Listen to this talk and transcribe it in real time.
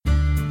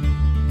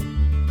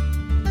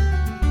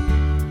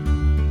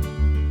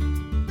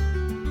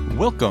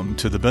Welcome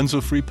to the Benzo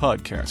Free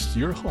Podcast,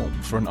 your home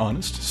for an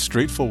honest,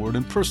 straightforward,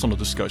 and personal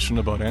discussion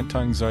about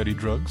anti-anxiety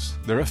drugs,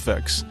 their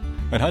effects,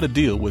 and how to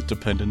deal with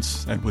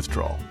dependence and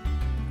withdrawal.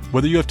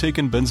 Whether you have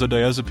taken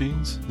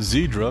benzodiazepines,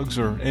 Z drugs,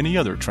 or any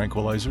other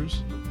tranquilizers,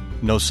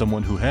 know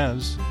someone who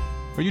has,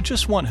 or you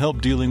just want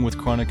help dealing with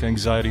chronic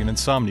anxiety and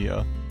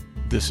insomnia,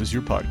 this is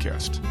your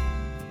podcast.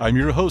 I'm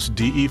your host,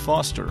 D.E.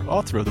 Foster,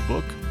 author of the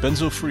book,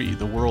 Benzo Free,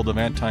 The World of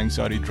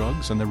Anti-Anxiety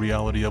Drugs and the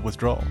Reality of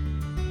Withdrawal.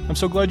 I'm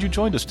so glad you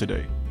joined us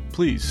today.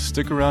 Please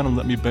stick around and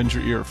let me bend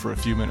your ear for a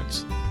few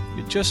minutes.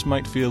 It just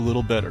might feel a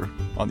little better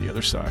on the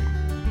other side.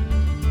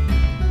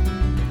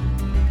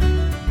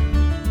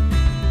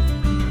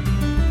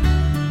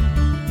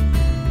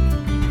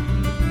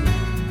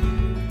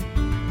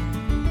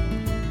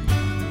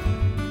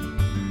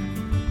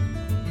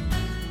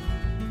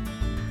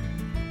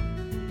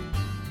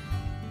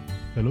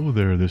 Hello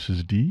there, this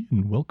is Dee,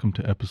 and welcome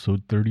to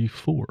episode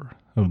 34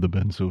 of the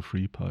Benzo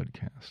Free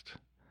Podcast.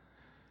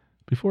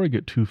 Before I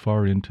get too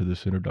far into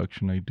this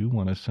introduction, I do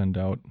want to send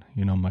out,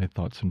 my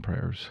thoughts and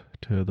prayers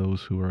to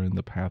those who are in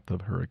the path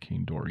of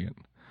Hurricane Dorian.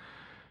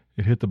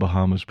 It hit the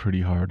Bahamas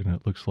pretty hard, and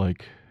it looks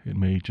like it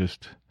may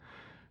just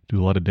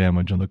do a lot of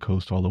damage on the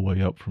coast all the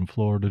way up from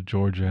Florida,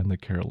 Georgia, and the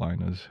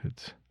Carolinas.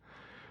 It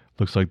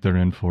looks like they're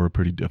in for a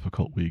pretty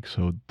difficult week,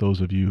 so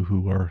those of you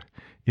who are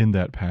in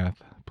that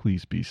path,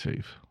 please be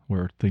safe.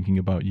 We're thinking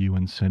about you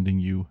and sending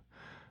you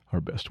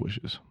our best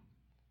wishes.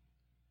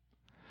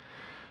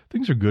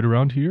 Things are good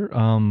around here,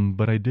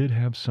 but I did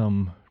have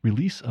some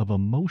release of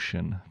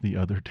emotion the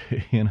other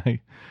day,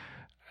 and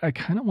I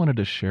kind of wanted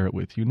to share it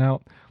with you. Now,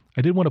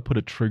 I did want to put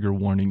a trigger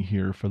warning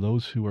here for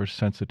those who are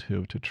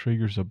sensitive to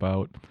triggers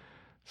about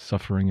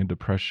suffering and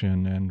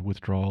depression and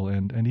withdrawal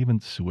and even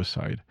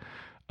suicide.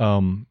 I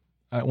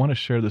want to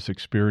share this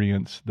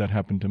experience that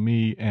happened to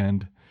me,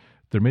 and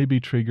there may be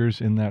triggers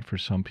in that for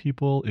some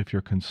people. If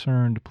you're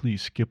concerned,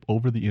 please skip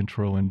over the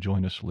intro and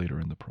join us later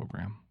in the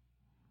program.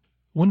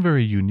 One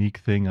very unique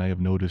thing I have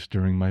noticed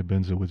during my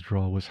benzo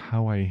withdrawal was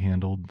how I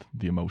handled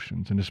the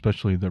emotions, and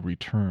especially the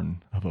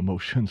return of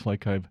emotions.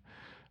 Like I've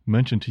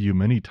mentioned to you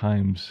many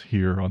times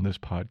here on this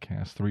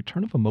podcast, the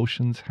return of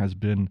emotions has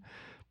been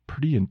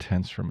pretty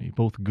intense for me,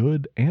 both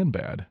good and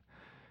bad.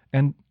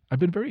 And I've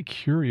been very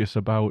curious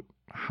about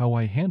how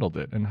I handled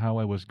it and how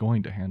I was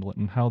going to handle it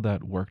and how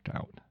that worked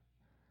out.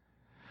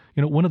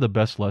 One of the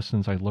best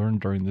lessons I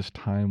learned during this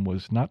time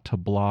was not to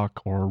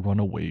block or run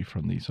away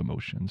from these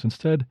emotions.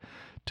 Instead,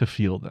 to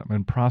feel them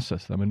and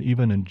process them and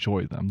even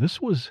enjoy them.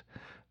 This was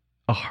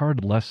a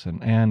hard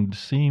lesson and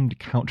seemed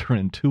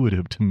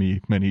counterintuitive to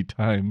me many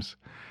times,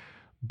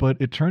 but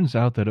it turns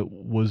out that it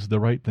was the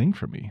right thing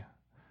for me.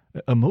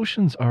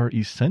 Emotions are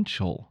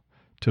essential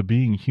to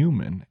being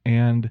human,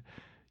 and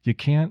you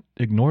can't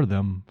ignore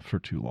them for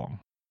too long.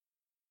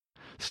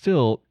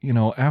 Still,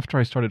 after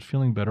I started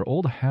feeling better,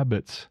 old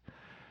habits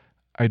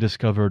I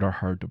discovered are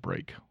hard to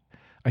break.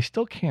 I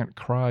still can't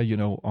cry,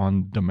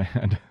 on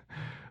demand.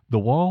 The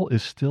wall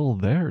is still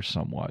there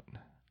somewhat,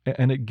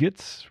 and it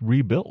gets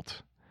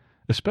rebuilt,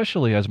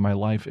 especially as my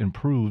life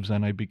improves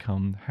and I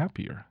become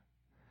happier.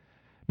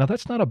 Now,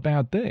 that's not a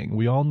bad thing.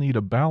 We all need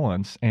a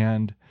balance,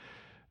 and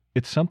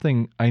it's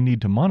something I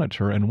need to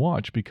monitor and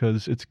watch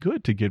because it's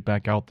good to get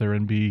back out there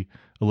and be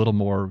a little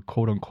more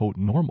quote-unquote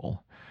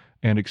normal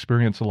and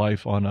experience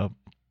life on a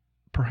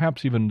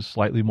perhaps even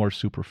slightly more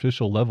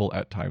superficial level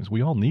at times.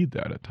 We all need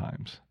that at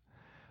times.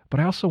 But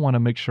I also want to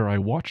make sure I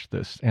watch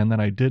this and that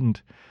I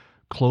didn't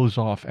close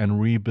off and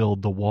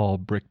rebuild the wall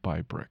brick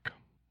by brick.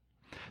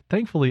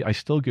 Thankfully, I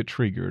still get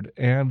triggered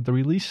and the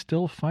release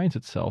still finds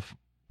itself,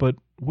 but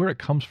where it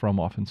comes from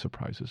often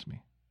surprises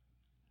me.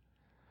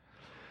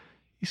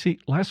 You see,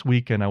 last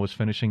weekend I was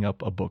finishing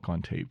up a book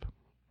on tape.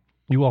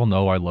 You all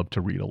know I love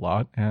to read a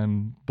lot,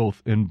 and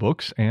both in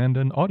books and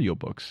in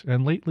audiobooks,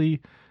 and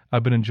lately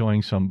I've been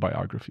enjoying some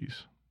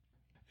biographies.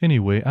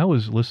 Anyway, I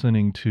was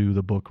listening to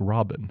the book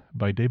Robin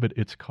by David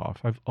Itzkoff.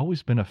 I've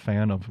always been a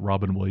fan of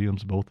Robin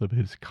Williams, both of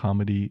his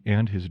comedy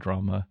and his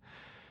drama,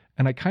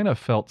 and I kind of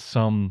felt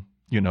some,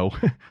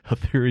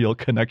 ethereal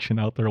connection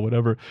out there or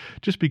whatever,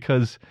 just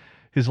because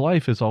his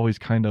life is always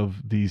kind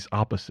of these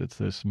opposites,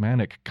 this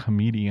manic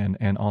comedian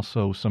and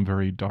also some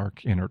very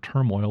dark inner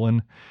turmoil.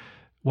 And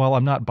while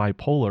I'm not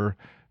bipolar,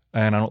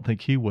 and I don't think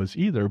he was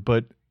either,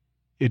 but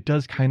it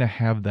does kind of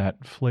have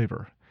that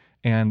flavor.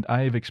 And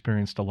I've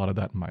experienced a lot of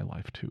that in my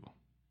life too.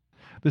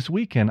 This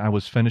weekend, I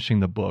was finishing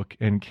the book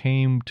and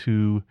came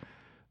to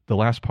the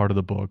last part of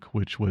the book,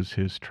 which was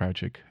his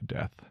tragic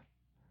death.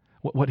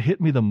 What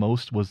hit me the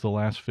most was the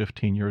last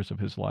 15 years of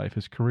his life,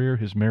 his career,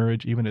 his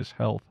marriage, even his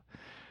health.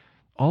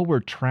 All were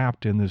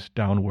trapped in this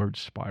downward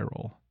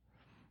spiral.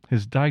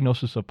 His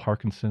diagnosis of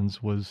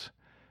Parkinson's was,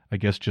 I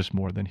guess, just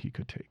more than he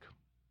could take.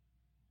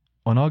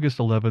 On August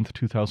 11th,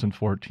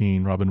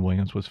 2014, Robin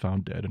Williams was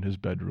found dead in his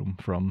bedroom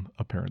from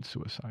apparent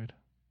suicide.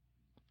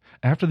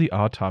 After the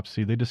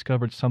autopsy, they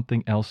discovered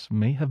something else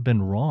may have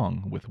been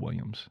wrong with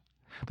Williams.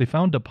 They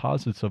found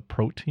deposits of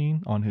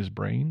protein on his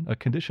brain, a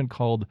condition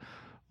called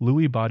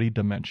Lewy body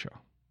dementia.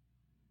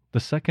 the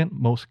second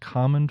most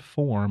common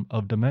form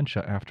of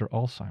dementia after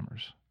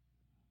Alzheimer's,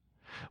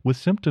 with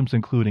symptoms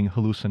including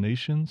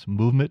hallucinations,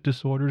 movement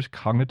disorders,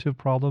 cognitive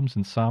problems,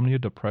 insomnia,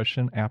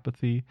 depression,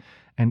 apathy,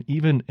 and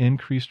even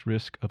increased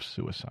risk of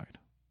suicide.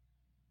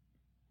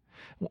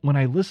 When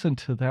I listened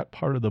to that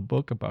part of the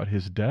book about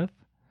his death,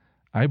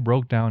 I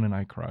broke down and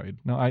I cried.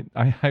 No,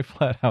 I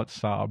flat out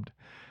sobbed.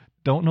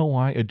 Don't know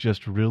why, it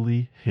just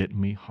really hit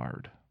me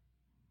hard.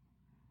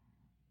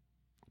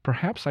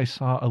 Perhaps I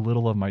saw a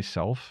little of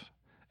myself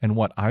and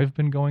what I've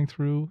been going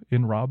through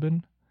in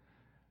Robin,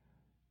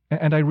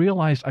 and I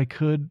realized I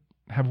could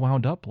have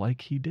wound up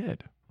like he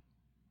did.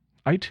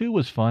 I too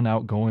was fun,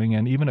 outgoing,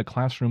 and even a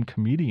classroom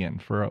comedian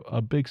for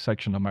a big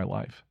section of my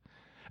life.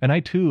 And I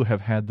too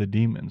have had the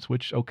demons,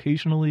 which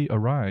occasionally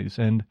arise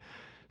and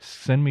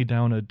send me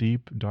down a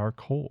deep, dark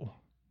hole.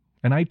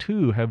 And I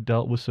too have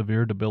dealt with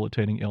severe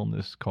debilitating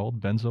illness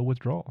called benzo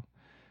withdrawal,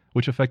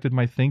 which affected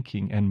my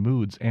thinking and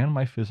moods and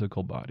my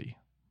physical body.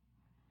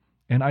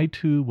 And I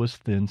too was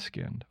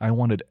thin-skinned. I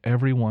wanted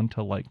everyone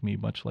to like me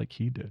much like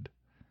he did.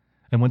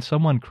 And when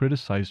someone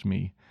criticized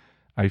me,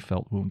 I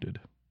felt wounded.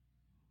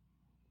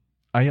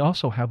 I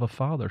also have a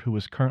father who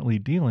is currently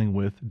dealing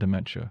with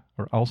dementia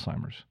or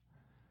Alzheimer's,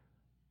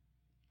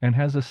 and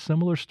has a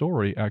similar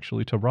story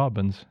actually to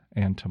Robin's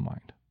and to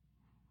mine.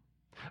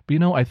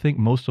 But I think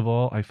most of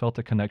all, I felt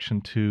a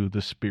connection to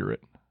the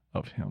spirit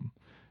of him,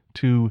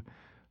 to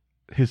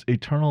his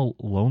eternal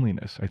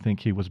loneliness I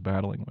think he was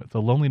battling with,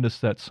 the loneliness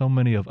that so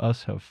many of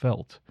us have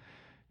felt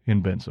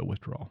in benzo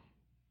withdrawal.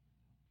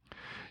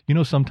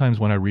 Sometimes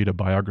when I read a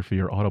biography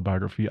or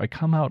autobiography, I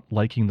come out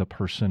liking the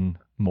person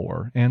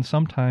more, and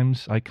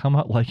sometimes I come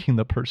out liking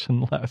the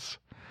person less.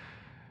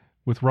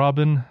 With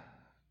Robin,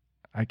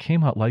 I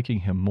came out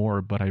liking him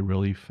more, but I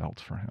really felt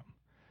for him.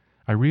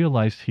 I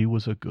realized he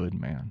was a good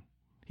man.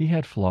 He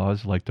had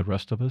flaws like the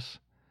rest of us,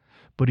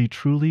 but he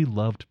truly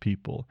loved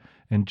people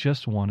and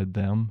just wanted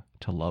them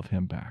to love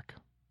him back.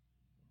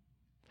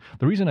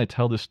 The reason I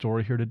tell this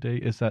story here today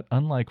is that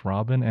unlike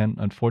Robin, and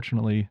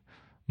unfortunately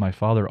my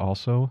father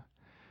also,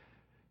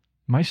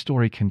 my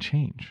story can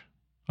change.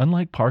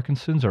 Unlike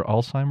Parkinson's or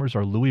Alzheimer's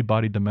or Lewy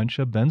body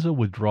dementia, benzo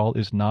withdrawal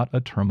is not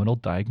a terminal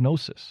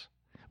diagnosis.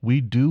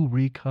 We do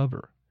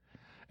recover.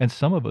 And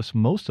some of us,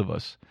 most of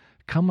us,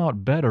 come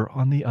out better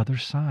on the other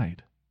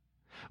side.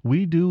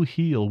 We do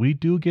heal. We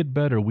do get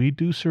better. We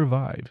do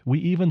survive. We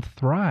even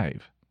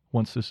thrive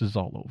once this is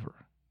all over.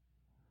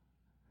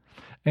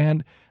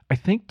 And I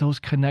think those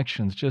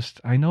connections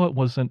I know it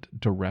wasn't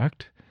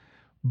direct,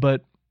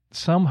 but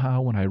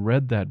somehow when I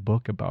read that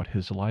book about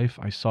his life,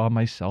 I saw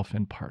myself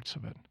in parts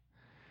of it.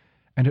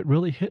 And it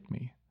really hit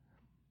me.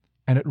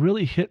 And it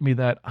really hit me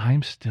that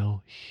I'm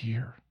still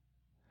here.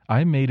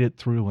 I made it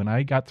through, and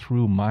I got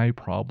through my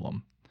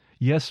problem.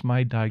 Yes,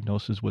 my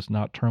diagnosis was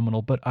not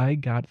terminal, but I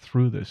got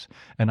through this,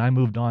 and I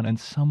moved on, and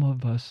some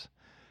of us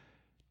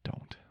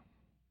don't.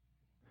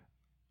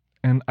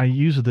 And I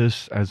use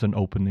this as an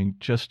opening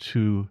just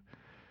to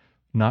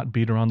not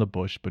beat around the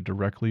bush, but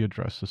directly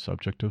address the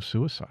subject of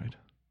suicide.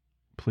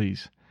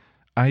 Please,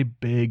 I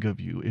beg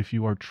of you, if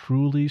you are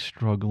truly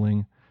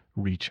struggling,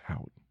 reach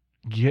out.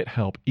 Get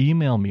help.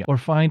 Email me or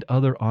find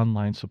other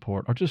online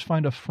support, or just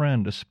find a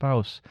friend, a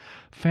spouse,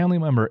 family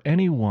member,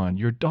 anyone,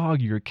 your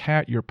dog, your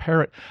cat, your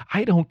parrot.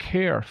 I don't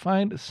care.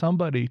 Find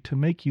somebody to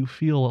make you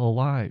feel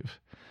alive,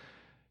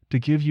 to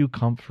give you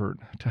comfort,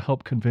 to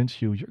help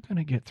convince you you're going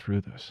to get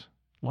through this.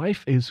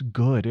 Life is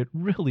good. It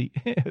really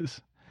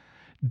is.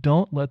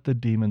 Don't let the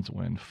demons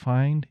win.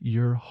 Find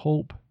your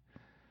hope.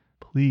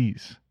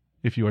 Please,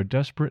 if you are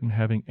desperate and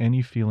having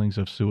any feelings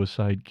of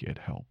suicide, get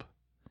help.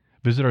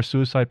 Visit our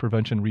suicide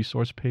prevention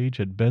resource page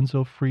at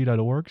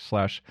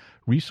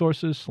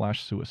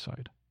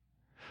benzofree.org/resources/suicide.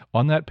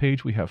 On that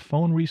page, we have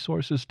phone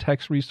resources,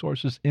 text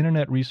resources,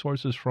 internet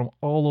resources from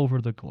all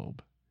over the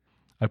globe.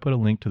 I put a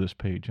link to this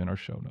page in our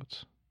show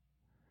notes.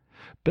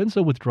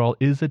 Benzo withdrawal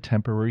is a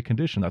temporary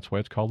condition. That's why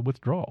it's called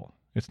withdrawal.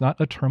 It's not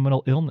a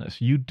terminal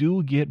illness. You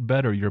do get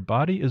better. Your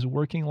body is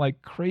working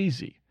like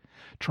crazy,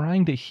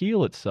 trying to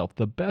heal itself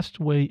the best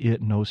way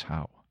it knows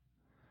how.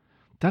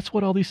 That's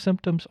what all these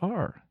symptoms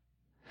are.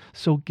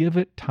 So give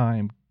it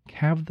time.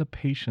 Have the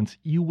patience.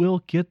 You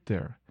will get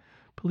there.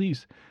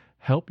 Please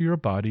help your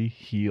body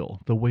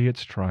heal the way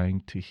it's trying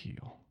to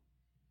heal.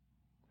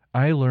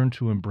 I learned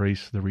to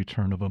embrace the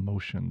return of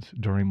emotions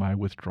during my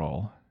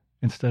withdrawal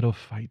instead of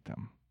fight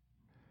them.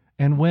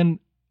 And when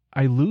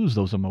I lose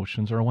those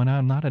emotions, or when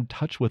I'm not in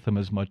touch with them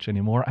as much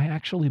anymore, I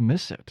actually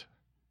miss it.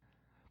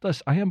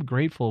 Thus, I am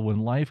grateful when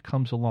life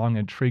comes along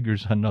and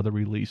triggers another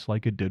release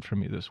like it did for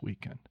me this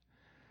weekend.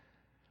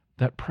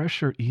 That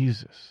pressure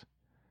eases.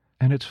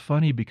 And it's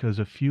funny because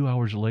a few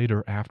hours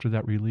later after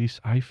that release,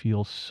 I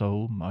feel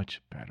so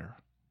much better.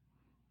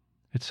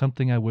 It's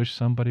something I wish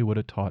somebody would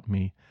have taught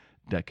me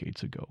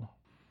decades ago.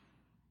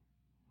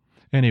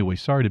 Anyway,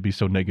 sorry to be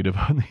so negative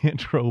on the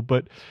intro,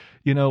 but,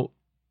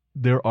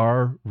 there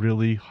are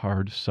really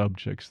hard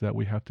subjects that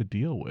we have to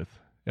deal with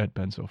at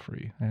Benzo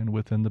Free and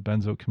within the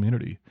benzo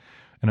community.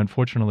 And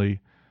unfortunately,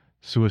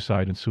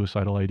 suicide and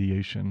suicidal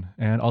ideation,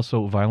 and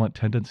also violent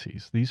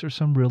tendencies. These are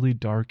some really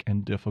dark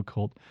and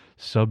difficult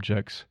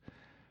subjects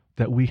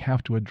that we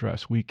have to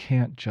address. We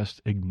can't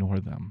just ignore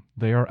them.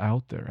 They are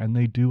out there and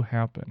they do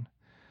happen.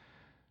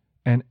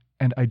 And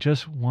I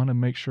just want to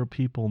make sure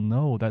people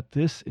know that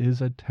this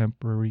is a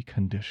temporary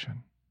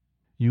condition.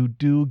 You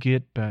do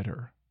get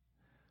better.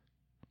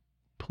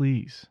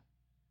 Please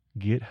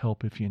get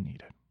help if you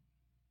need it.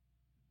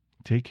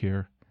 Take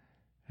care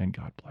and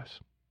God bless.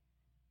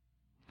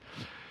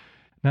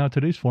 Now,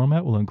 today's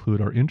format will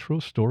include our intro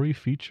story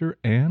feature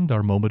and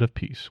our moment of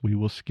peace. We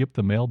will skip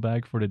the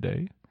mailbag for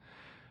today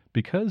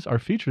because our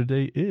feature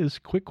today is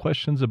quick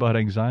questions about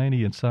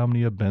anxiety,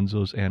 insomnia,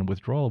 benzos, and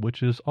withdrawal,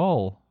 which is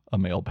all a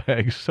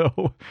mailbag,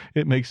 so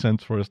it makes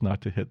sense for us not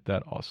to hit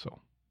that also.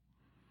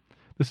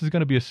 This is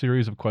going to be a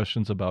series of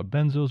questions about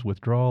benzos,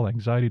 withdrawal,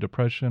 anxiety,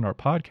 depression, our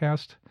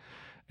podcast,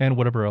 and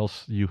whatever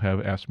else you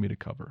have asked me to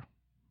cover.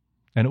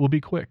 And it will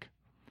be quick.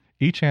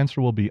 Each answer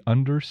will be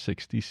under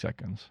 60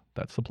 seconds.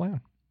 That's the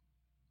plan.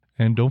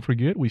 And don't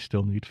forget, we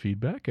still need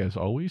feedback, as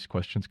always.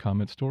 Questions,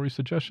 comments, stories,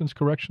 suggestions,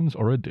 corrections,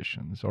 or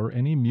additions, or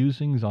any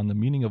musings on the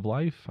meaning of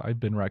life.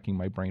 I've been racking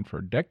my brain for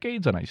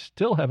decades, and I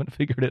still haven't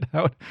figured it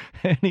out.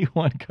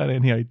 Anyone got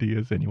any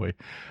ideas? Anyway,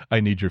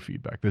 I need your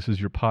feedback. This is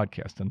your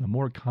podcast, and the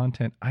more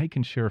content I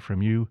can share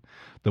from you,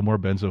 the more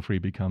benzo-free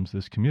becomes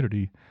this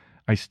community.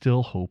 I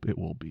still hope it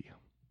will be.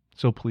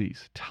 So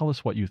please, tell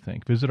us what you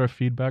think. Visit our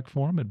feedback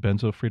form at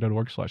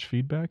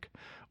benzofree.org/feedback,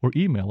 or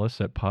email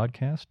us at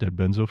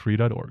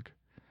podcast@benzofree.org.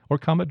 Or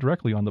comment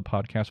directly on the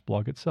podcast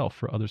blog itself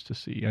for others to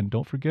see. And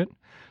don't forget,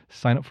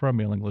 sign up for our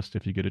mailing list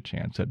if you get a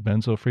chance at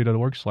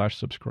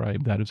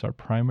benzofree.org/subscribe. That is our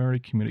primary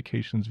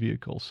communications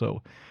vehicle.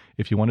 So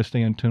if you want to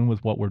stay in tune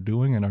with what we're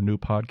doing and our new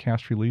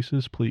podcast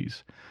releases,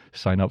 please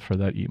sign up for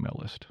that email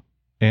list.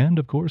 And,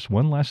 of course,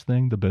 one last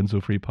thing, the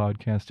Benzo Free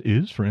podcast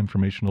is for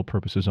informational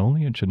purposes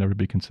only and should never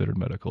be considered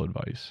medical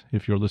advice.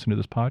 If you're listening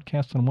to this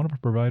podcast on one of our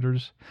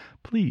providers,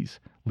 please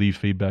leave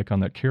feedback on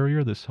that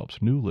carrier. This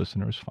helps new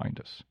listeners find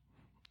us.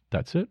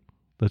 That's it.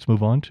 Let's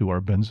move on to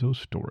our benzo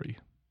story.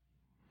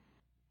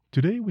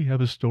 Today we have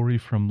a story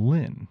from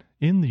Lynn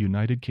in the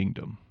United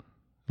Kingdom.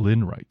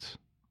 Lynn writes,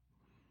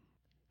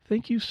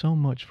 "Thank you so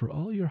much for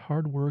all your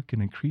hard work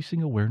and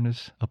increasing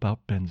awareness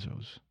about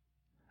benzos.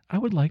 I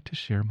would like to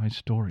share my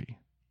story.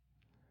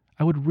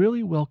 I would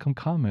really welcome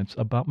comments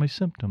about my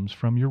symptoms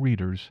from your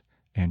readers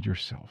and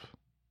yourself.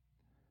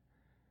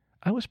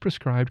 I was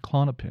prescribed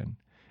Klonopin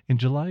in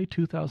July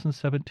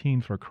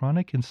 2017 for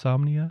chronic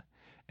insomnia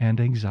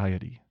and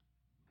anxiety.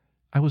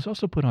 I was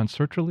also put on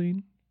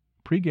sertraline,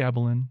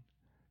 pregabalin,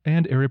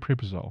 and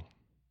aripiprazole.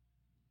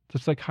 The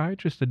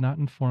psychiatrist did not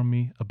inform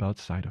me about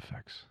side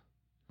effects.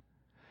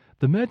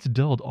 The meds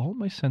dulled all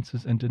my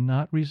senses and did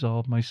not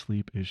resolve my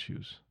sleep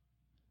issues.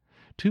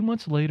 2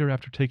 months later,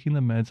 after taking the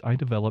meds, I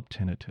developed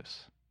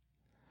tinnitus.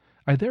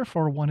 I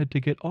therefore wanted to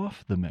get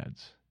off the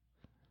meds.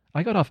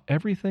 I got off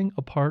everything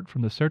apart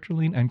from the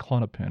sertraline and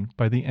Klonopin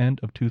by the end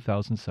of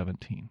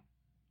 2017.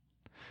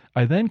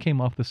 I then came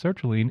off the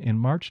sertraline in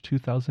March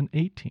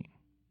 2018.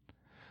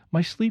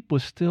 My sleep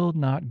was still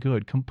not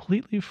good,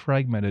 completely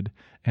fragmented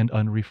and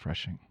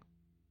unrefreshing.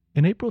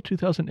 In April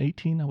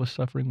 2018, I was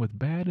suffering with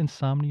bad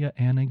insomnia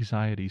and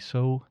anxiety,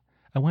 so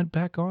I went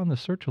back on the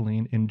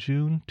sertraline in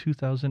June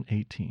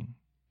 2018.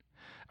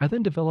 I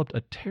then developed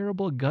a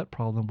terrible gut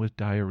problem with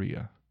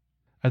diarrhea.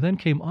 I then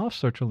came off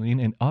sertraline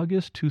in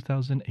August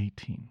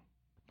 2018.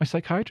 My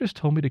psychiatrist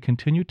told me to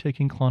continue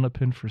taking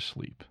Klonopin for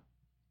sleep.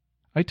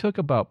 I took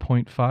about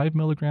 0.5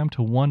 milligram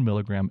to 1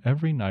 milligram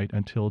every night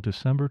until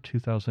December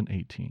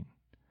 2018.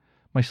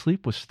 My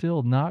sleep was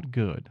still not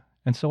good,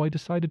 and so I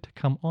decided to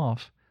come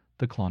off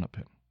the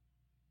Klonopin.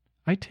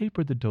 I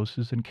tapered the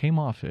doses and came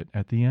off it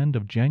at the end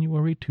of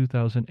January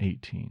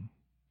 2018.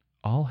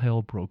 All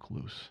hell broke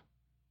loose.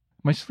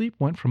 My sleep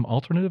went from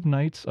alternative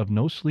nights of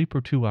no sleep or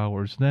 2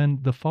 hours, then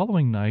the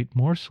following night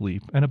more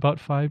sleep and about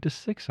 5 to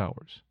 6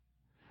 hours.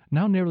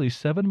 Now nearly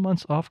 7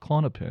 months off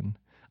Klonopin,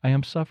 I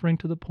am suffering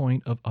to the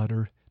point of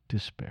utter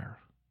despair.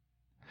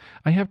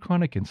 I have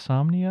chronic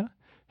insomnia,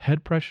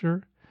 head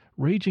pressure,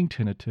 raging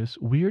tinnitus,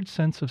 weird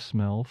sense of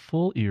smell,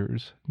 full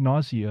ears,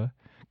 nausea,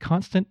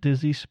 constant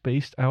dizzy,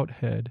 spaced-out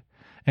head,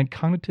 and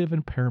cognitive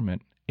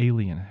impairment,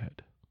 alien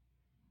head.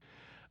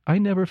 I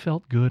never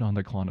felt good on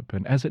the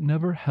Klonopin, as it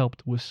never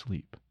helped with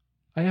sleep.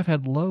 I have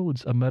had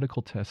loads of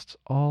medical tests,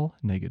 all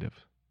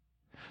negative.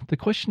 The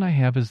question I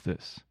have is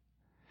this.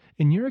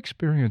 In your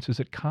experience,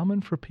 is it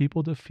common for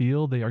people to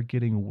feel they are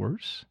getting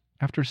worse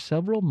after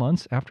several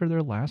months after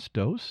their last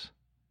dose?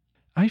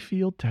 I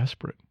feel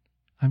desperate.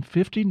 I'm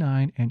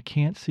 59 and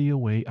can't see a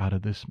way out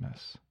of this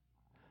mess.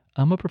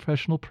 I'm a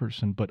professional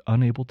person, but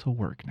unable to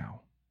work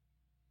now."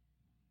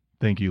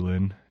 Thank you,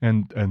 Lynn,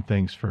 and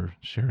thanks for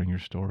sharing your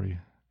story.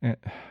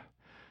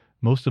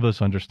 Most of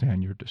us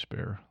understand your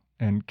despair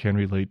and can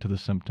relate to the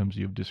symptoms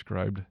you've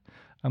described.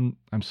 I'm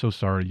so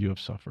sorry you have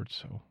suffered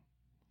so.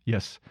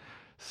 Yes,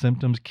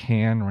 symptoms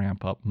can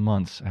ramp up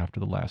months after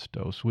the last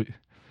dose.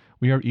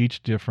 We are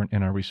each different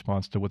in our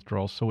response to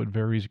withdrawal, so it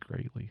varies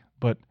greatly.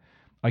 But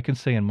I can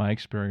say in my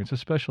experience,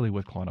 especially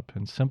with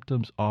Klonopin,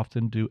 symptoms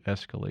often do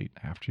escalate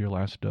after your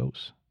last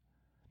dose.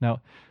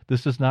 Now,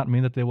 this does not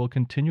mean that they will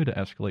continue to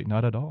escalate,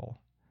 not at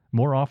all.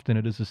 More often,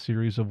 it is a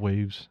series of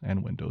waves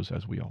and windows,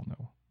 as we all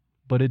know.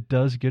 But it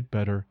does get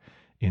better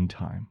in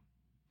time,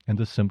 and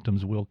the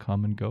symptoms will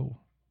come and go.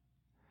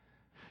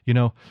 You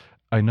know,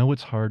 I know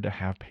it's hard to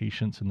have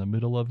patience in the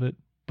middle of it,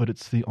 but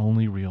it's the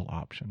only real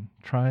option.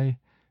 Try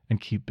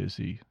and keep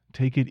busy.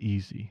 Take it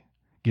easy.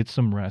 Get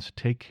some rest.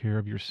 Take care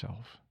of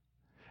yourself.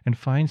 And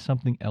find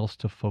something else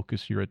to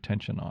focus your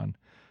attention on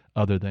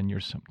other than your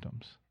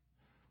symptoms.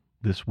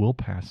 This will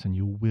pass and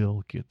you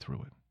will get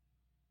through it.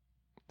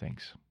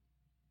 Thanks.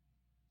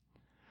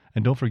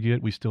 And don't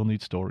forget, we still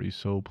need stories,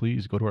 so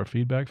please go to our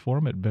feedback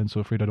forum at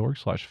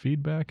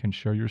benzofree.org/feedback and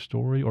share your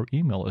story, or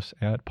email us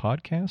at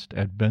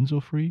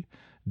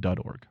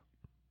podcast@benzofree.org.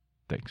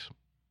 Thanks.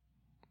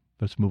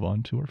 Let's move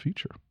on to our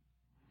feature.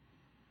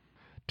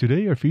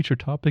 Today, our feature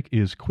topic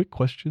is quick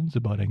questions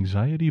about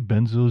anxiety,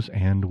 benzos,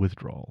 and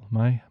withdrawal.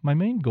 My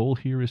main goal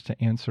here is to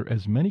answer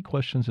as many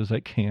questions as I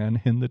can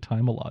in the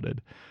time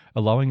allotted,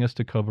 allowing us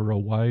to cover a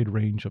wide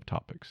range of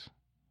topics.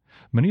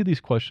 Many of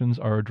these questions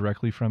are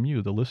directly from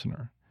you, the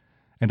listener,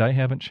 and I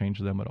haven't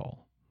changed them at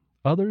all.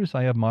 Others,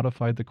 I have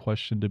modified the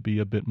question to be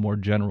a bit more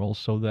general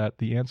so that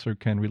the answer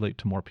can relate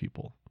to more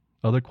people.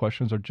 Other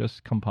questions are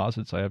just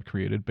composites I have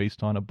created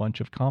based on a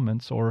bunch of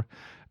comments or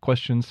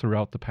questions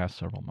throughout the past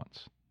several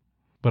months.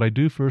 But I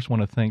do first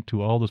want to thank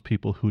to all those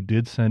people who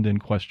did send in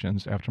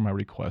questions after my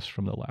request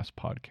from the last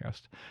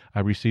podcast.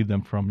 I received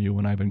them from you,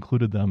 and I've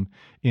included them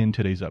in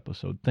today's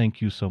episode.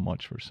 Thank you so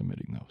much for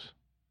submitting those.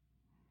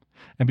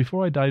 And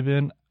before I dive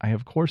in, I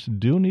of course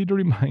do need to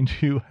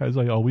remind you, as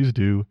I always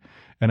do,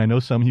 and I know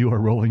some of you are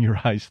rolling your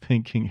eyes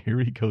thinking, here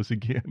he goes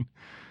again,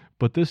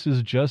 but this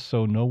is just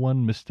so no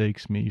one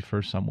mistakes me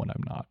for someone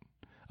I'm not.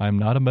 I'm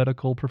not a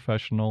medical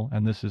professional,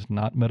 and this is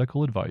not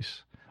medical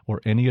advice,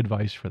 or any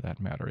advice for that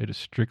matter. It is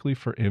strictly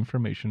for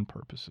information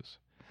purposes.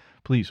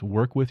 Please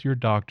work with your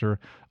doctor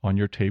on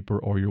your taper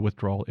or your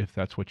withdrawal if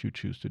that's what you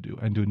choose to do,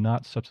 and do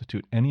not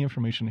substitute any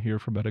information here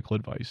for medical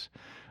advice,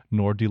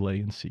 nor delay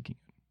in seeking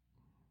it.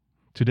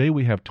 Today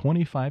we have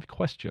 25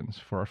 questions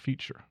for our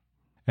feature,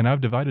 and I've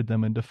divided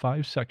them into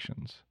 5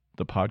 sections: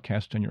 the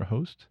podcast and your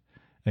host,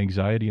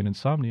 anxiety and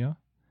insomnia,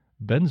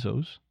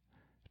 benzos,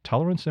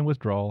 tolerance and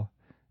withdrawal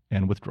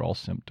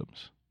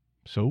symptoms.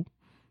 So,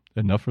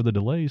 enough for the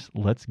delays,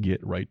 let's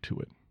get right to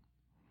it.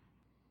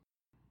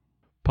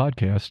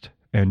 Podcast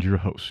and your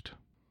host.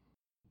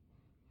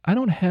 I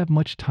don't have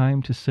much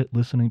time to sit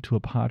listening to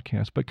a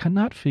podcast, but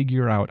cannot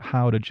figure out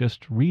how to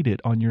just read it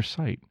on your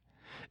site.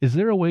 Is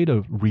there a way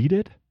to read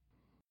it?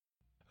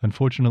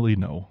 Unfortunately,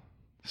 no.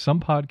 Some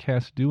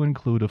podcasts do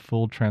include a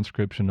full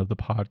transcription of the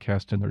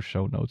podcast in their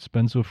show notes.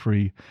 Benzo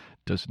Free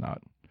does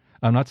not.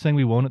 I'm not saying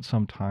we won't at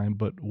some time,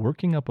 but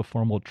working up a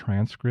formal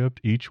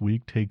transcript each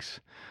week takes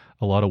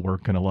a lot of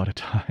work and a lot of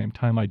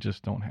time I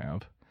just don't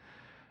have.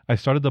 I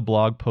started the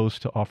blog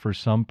post to offer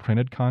some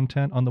printed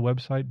content on the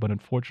website, but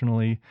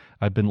unfortunately,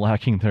 I've been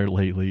lacking there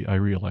lately. I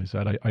realize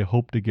that. I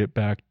hope to get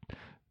back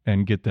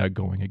and get that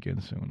going again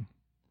soon.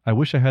 I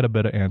wish I had a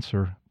better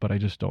answer, but I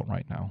just don't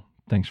right now.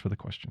 Thanks for the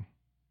question.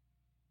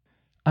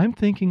 I'm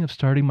thinking of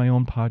starting my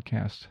own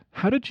podcast.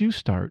 How did you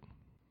start?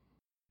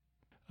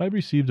 I've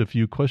received a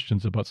few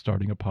questions about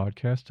starting a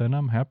podcast, and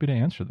I'm happy to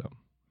answer them.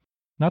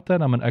 Not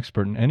that I'm an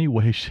expert in any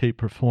way,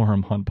 shape, or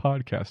form on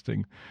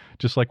podcasting.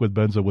 Just like with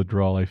Benzo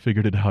Withdrawal, I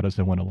figured it out as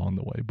I went along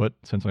the way. But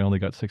since I only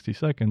got 60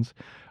 seconds,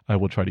 I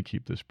will try to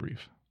keep this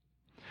brief.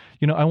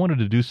 I wanted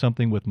to do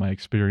something with my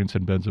experience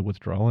in Benzo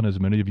Withdrawal, and as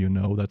many of you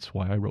know, that's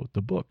why I wrote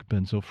the book,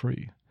 Benzo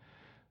Free.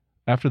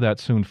 After that,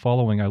 soon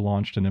following, I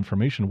launched an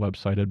information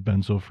website at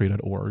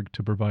benzofree.org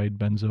to provide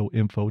benzo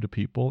info to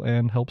people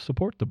and help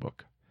support the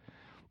book.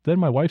 Then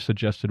my wife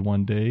suggested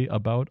one day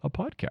about a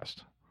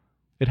podcast.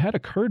 It had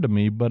occurred to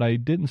me, but I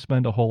didn't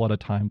spend a whole lot of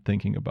time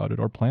thinking about it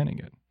or planning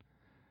it.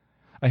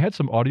 I had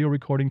some audio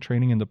recording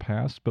training in the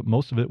past, but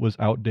most of it was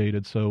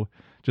outdated, so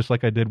just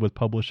like I did with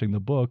publishing the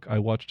book, I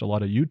watched a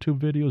lot of YouTube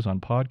videos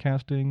on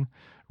podcasting,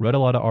 read a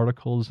lot of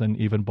articles, and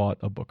even bought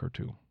a book or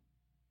two.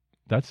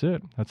 That's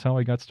it. That's how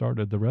I got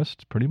started. The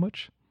rest, pretty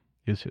much,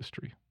 is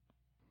history.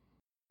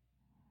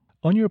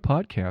 On your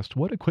podcast,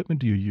 what equipment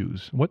do you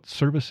use? What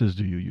services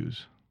do you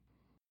use?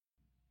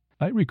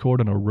 I record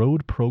on a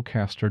Rode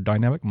Procaster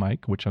dynamic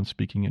mic, which I'm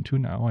speaking into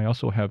now. I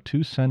also have 2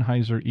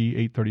 Sennheiser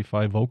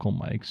E835 vocal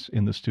mics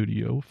in the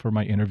studio for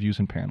my interviews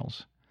and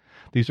panels.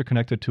 These are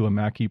connected to a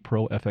Mackie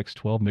Pro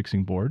FX12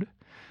 mixing board,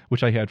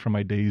 which I had from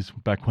my days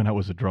back when I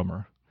was a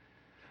drummer.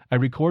 I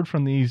record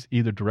from these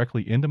either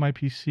directly into my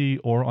PC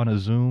or on a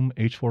Zoom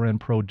H4n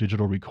Pro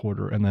digital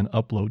recorder and then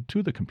upload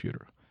to the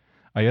computer.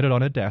 I edit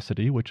on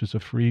Audacity, which is a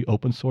free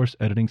open source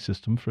editing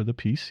system for the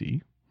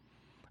PC.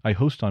 I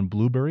host on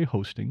Blueberry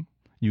Hosting,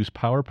 use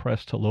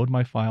PowerPress to load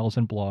my files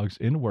and blogs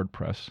in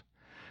WordPress,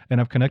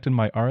 and I've connected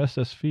my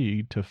RSS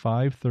feed to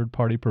 5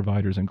 third-party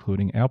providers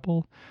including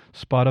Apple,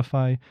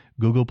 Spotify,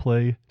 Google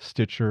Play,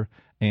 Stitcher,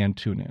 and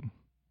TuneIn.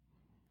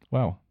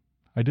 Wow,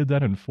 I did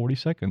that in 40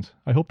 seconds.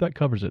 I hope that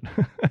covers it.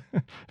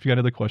 If you got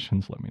other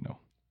questions, let me know.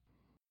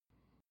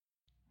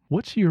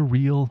 What's your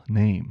real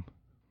name?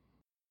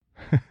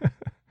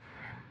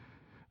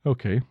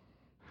 Okay.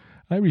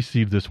 I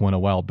received this one a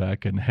while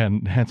back and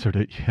hadn't answered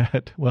it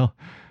yet. Well,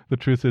 the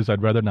truth is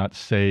I'd rather not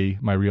say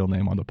my real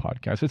name on the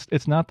podcast.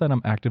 It's not that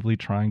I'm actively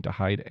trying to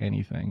hide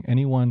anything.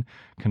 Anyone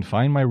can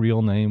find my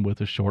real name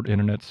with a short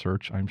internet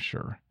search, I'm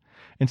sure.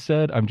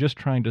 Instead, I'm just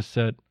trying to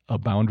set a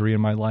boundary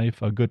in my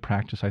life, a good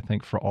practice, I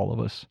think, for all of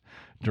us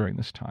during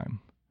this time.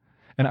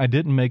 And I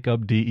didn't make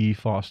up D.E.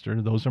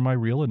 Foster. Those are my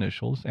real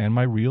initials and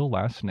my real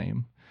last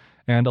name.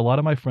 And a lot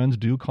of my friends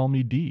do call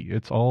me D.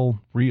 It's all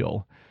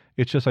real.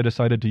 It's just I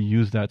decided to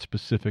use that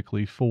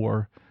specifically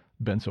for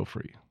Benzo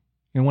Free.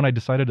 And when I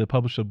decided to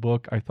publish a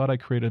book, I thought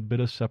I'd create a bit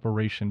of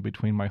separation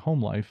between my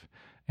home life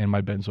and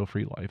my Benzo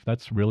Free life.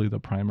 That's really the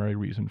primary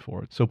reason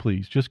for it. So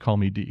please, just call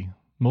me D.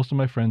 Most of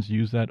my friends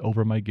use that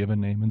over my given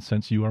name, and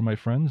since you are my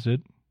friends,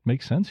 it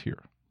makes sense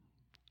here.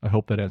 I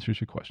hope that answers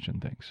your question.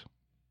 Thanks.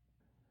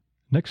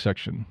 Next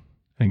section,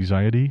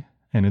 anxiety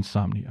and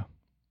insomnia.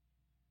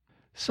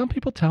 Some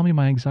people tell me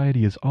my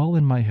anxiety is all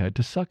in my head,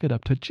 to suck it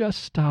up, to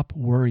just stop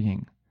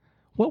worrying.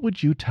 What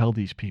would you tell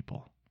these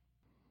people?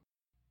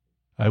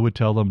 I would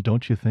tell them,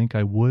 don't you think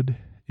I would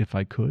if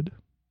I could?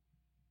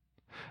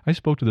 I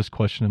spoke to this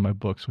question in my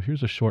book, so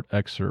here's a short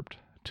excerpt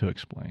to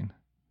explain.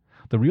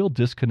 The real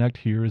disconnect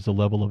here is the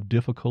level of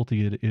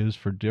difficulty it is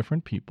for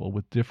different people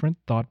with different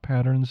thought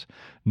patterns,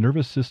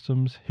 nervous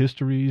systems,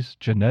 histories,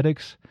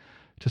 genetics,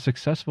 to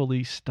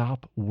successfully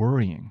stop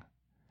worrying.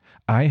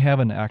 I have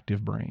an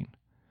active brain.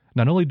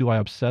 Not only do I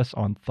obsess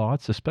on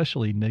thoughts,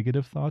 especially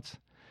negative thoughts,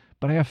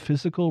 but I have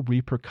physical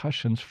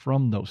repercussions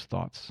from those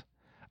thoughts.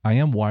 I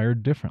am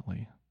wired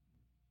differently.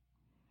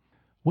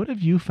 What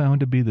have you found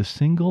to be the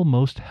single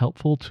most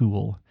helpful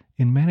tool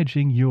in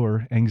managing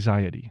your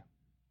anxiety?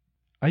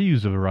 I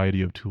use a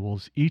variety of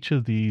tools. Each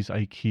of these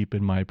I keep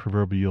in my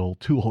proverbial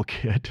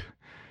toolkit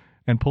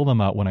and pull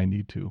them out when I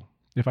need to.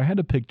 If I had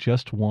to pick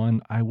just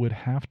one, I would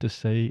have to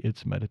say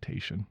it's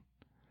meditation.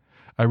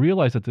 I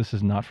realize that this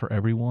is not for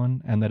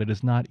everyone and that it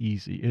is not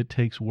easy. It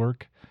takes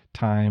work,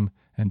 time,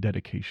 and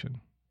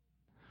dedication.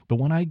 But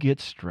when I get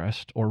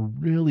stressed or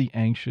really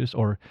anxious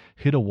or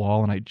hit a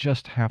wall and I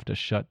just have to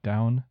shut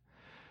down,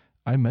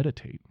 I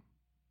meditate.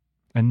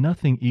 And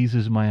nothing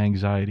eases my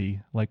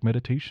anxiety like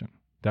meditation.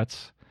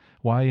 That's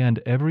why I end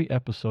every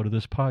episode of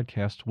this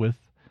podcast with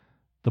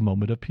the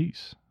moment of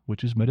peace,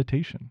 which is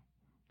meditation.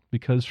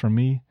 Because for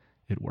me,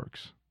 it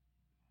works.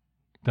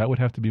 That would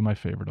have to be my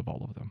favorite of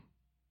all of them.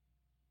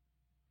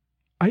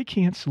 I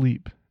can't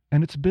sleep,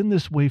 and it's been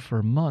this way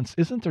for months.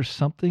 Isn't there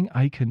something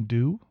I can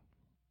do?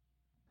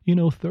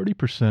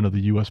 30% of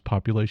the U.S.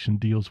 population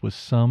deals with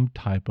some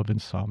type of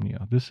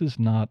insomnia. This is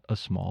not a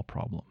small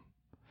problem.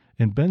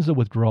 In benzo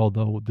withdrawal,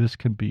 though, this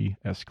can be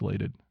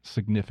escalated,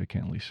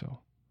 significantly so.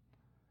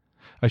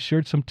 I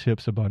shared some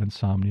tips about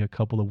insomnia a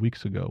couple of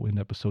weeks ago in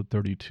episode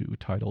 32,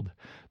 titled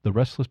The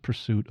Restless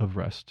Pursuit of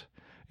Rest,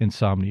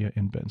 Insomnia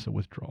in Benzo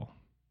Withdrawal.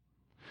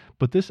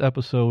 But this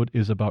episode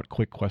is about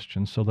quick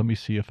questions, so let me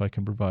see if I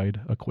can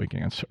provide a quick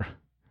answer.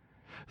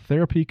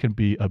 Therapy can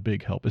be a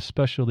big help,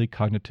 especially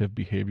cognitive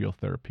behavioral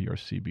therapy, or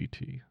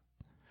CBT.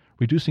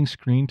 Reducing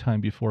screen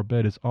time before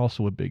bed is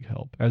also a big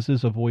help, as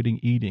is avoiding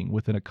eating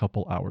within a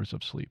couple hours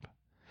of sleep.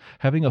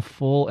 Having a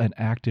full and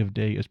active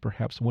day is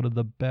perhaps one of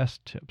the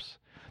best tips.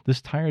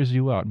 This tires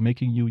you out,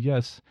 making you,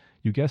 yes,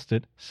 you guessed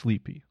it,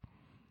 sleepy.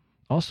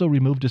 Also,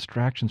 remove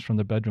distractions from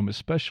the bedroom,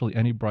 especially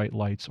any bright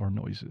lights or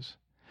noises.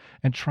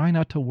 And try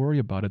not to worry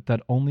about it.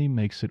 That only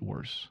makes it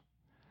worse.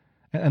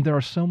 And there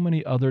are so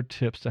many other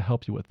tips to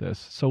help you with this,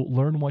 so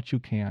learn what you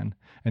can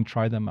and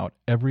try them out.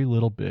 Every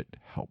little bit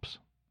helps.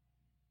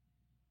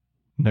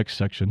 Next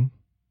section,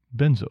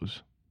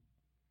 benzos.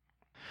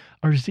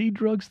 Are Z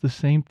drugs the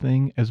same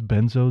thing as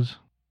benzos?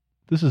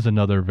 This is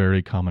another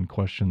very common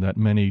question that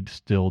many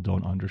still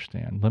don't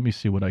understand. Let me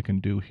see what I can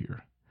do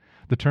here.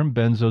 The term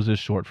benzos is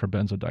short for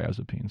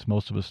benzodiazepines.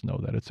 Most of us know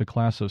that. It's a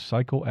class of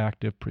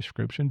psychoactive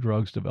prescription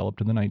drugs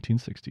developed in the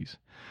 1960s,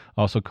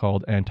 also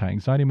called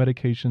anti-anxiety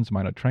medications,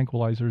 minor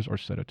tranquilizers, or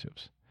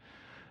sedatives.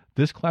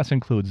 This class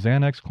includes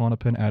Xanax,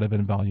 Klonopin,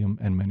 Ativan, Valium,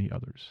 and many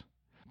others.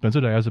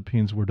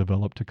 Benzodiazepines were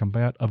developed to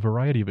combat a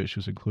variety of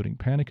issues, including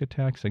panic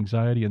attacks,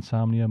 anxiety,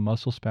 insomnia,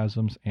 muscle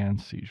spasms,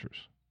 and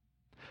seizures.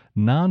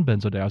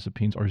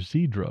 Non-benzodiazepines, or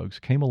Z drugs,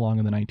 came along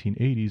in the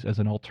 1980s as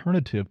an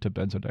alternative to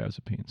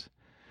benzodiazepines.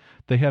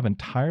 They have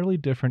entirely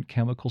different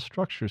chemical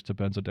structures to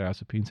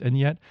benzodiazepines, and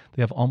yet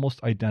they have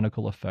almost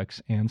identical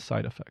effects and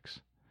side effects.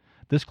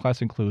 This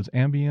class includes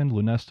Ambien,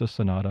 Lunesta,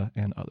 Sonata,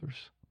 and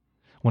others.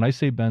 When I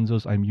say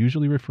benzos, I'm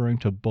usually referring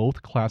to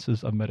both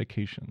classes of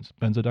medications,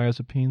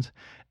 benzodiazepines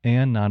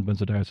and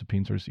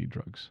non-benzodiazepines, or Z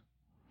drugs.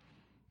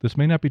 This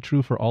may not be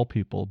true for all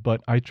people,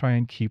 but I try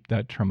and keep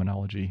that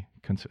terminology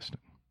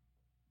consistent.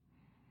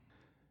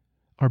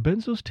 Are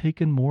benzos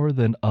taken more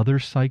than other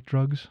psych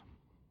drugs?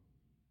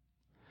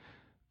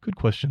 Good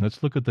question.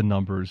 Let's look at the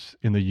numbers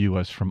in the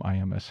U.S. from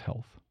IMS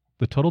Health.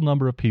 The total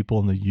number of people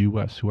in the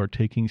U.S. who are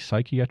taking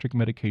psychiatric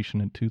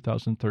medication in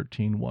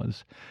 2013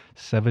 was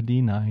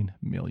 79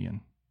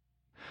 million.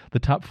 The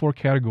top 4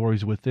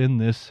 categories within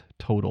this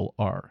total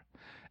are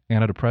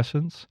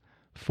antidepressants,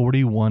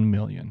 41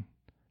 million,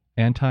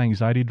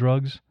 anti-anxiety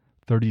drugs,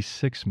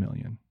 36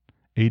 million,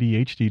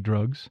 ADHD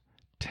drugs,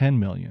 10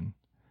 million,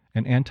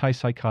 and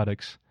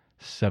antipsychotics,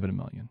 7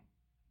 million.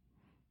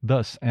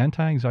 Thus,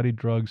 anti-anxiety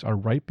drugs are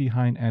right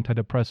behind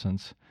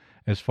antidepressants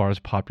as far as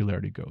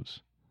popularity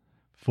goes.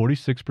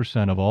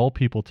 46% of all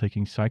people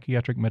taking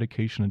psychiatric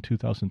medication in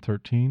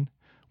 2013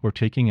 were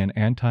taking an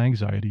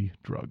anti-anxiety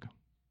drug.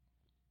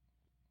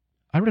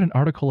 I read an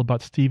article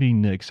about Stevie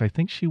Nicks. I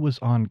think she was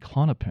on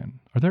Klonopin.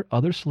 Are there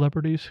other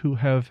celebrities who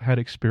have had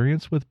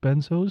experience with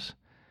benzos?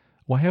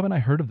 Why haven't I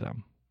heard of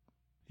them?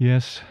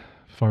 Yes,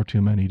 far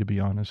too many, to be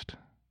honest.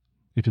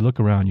 If you look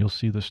around, you'll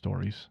see the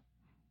stories.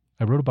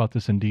 I wrote about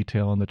this in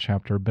detail in the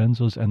chapter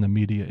Benzos and the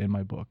Media in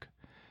my book,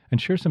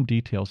 and share some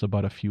details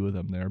about a few of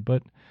them there.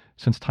 But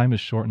since time is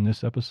short in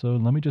this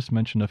episode, let me just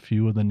mention a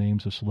few of the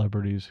names of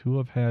celebrities who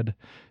have had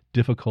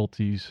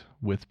difficulties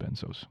with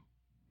benzos.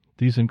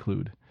 These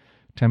include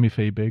Tammy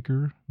Faye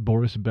Baker,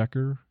 Boris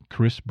Becker,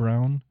 Chris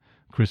Brown,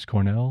 Chris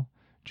Cornell,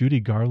 Judy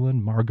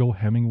Garland, Margot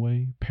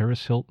Hemingway,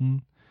 Paris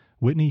Hilton,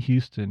 Whitney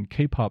Houston,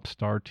 K-pop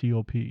star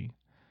T.O.P.,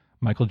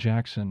 Michael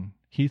Jackson,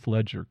 Heath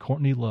Ledger,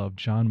 Courtney Love,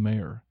 John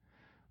Mayer,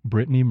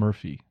 Brittany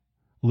Murphy,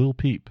 Lil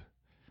Peep,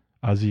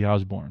 Ozzy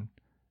Osbourne,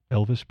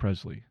 Elvis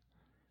Presley,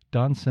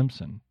 Don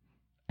Simpson,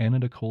 Anna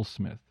Nicole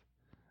Smith,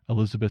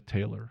 Elizabeth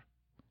Taylor,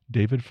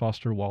 David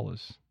Foster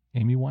Wallace,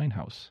 Amy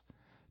Winehouse,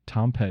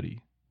 Tom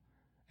Petty,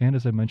 and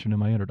as I mentioned in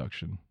my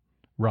introduction,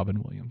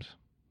 Robin Williams.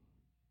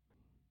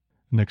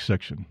 Next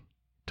section,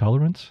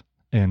 tolerance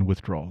and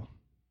withdrawal.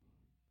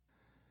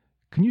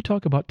 Can you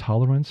talk about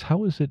tolerance?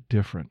 How is it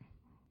different?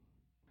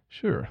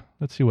 Sure,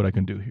 let's see what I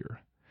can do here.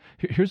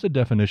 Here's a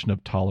definition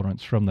of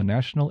tolerance from the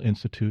National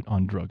Institute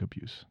on Drug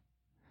Abuse.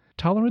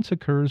 Tolerance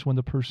occurs when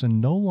the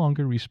person no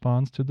longer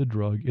responds to the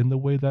drug in the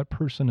way that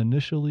person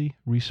initially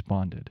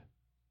responded.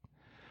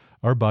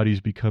 Our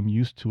bodies become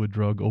used to a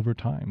drug over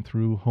time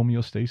through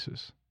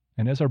homeostasis,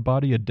 and as our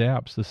body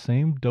adapts, the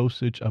same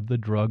dosage of the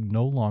drug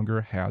no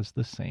longer has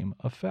the same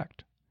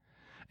effect.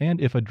 And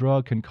if a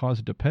drug can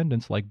cause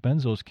dependence like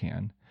benzos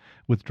can,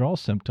 withdrawal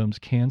symptoms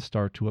can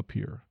start to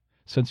appear,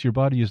 since your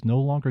body is no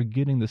longer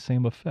getting the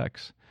same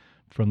effects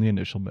from the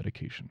initial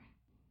medication.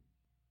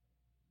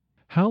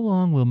 How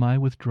long will my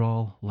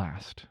withdrawal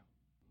last?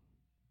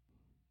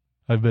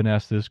 I've been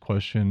asked this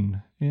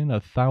question in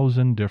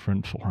 1,000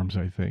 different forms,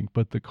 I think,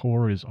 but the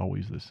core is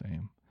always the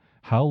same.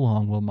 How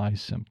long will my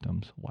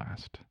symptoms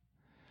last?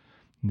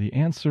 The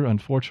answer,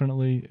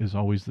 unfortunately, is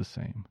always the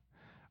same.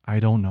 I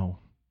don't know.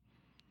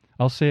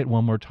 I'll say it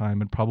one more time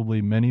and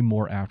probably many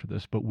more after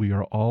this, but we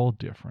are all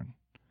different.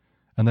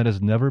 And that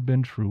has never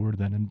been truer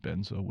than in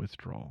benzo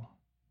withdrawal.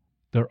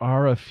 There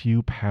are a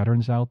few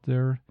patterns out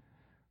there,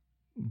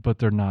 but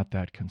they're not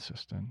that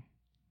consistent.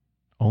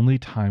 Only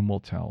time will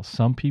tell.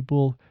 Some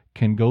people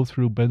can go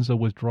through benzo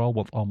withdrawal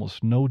with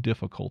almost no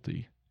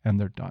difficulty, and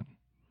they're done.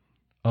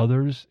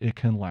 Others, it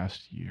can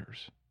last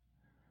years.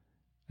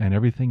 And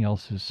everything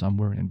else is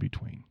somewhere in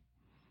between.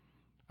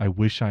 I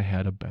wish I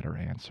had a better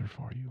answer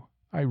for you.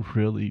 I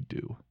really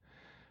do.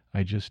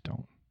 I just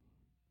don't.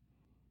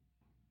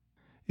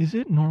 Is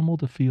it normal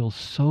to feel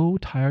so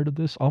tired of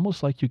this,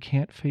 almost like you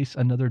can't face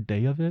another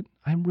day of it?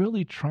 I'm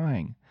really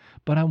trying,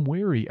 but I'm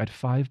weary at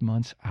 5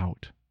 months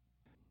out.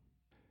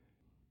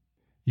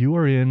 You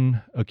are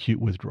in acute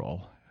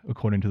withdrawal,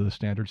 according to the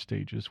standard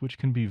stages, which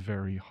can be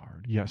very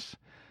hard. Yes,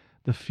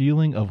 the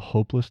feeling of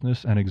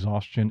hopelessness and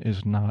exhaustion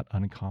is not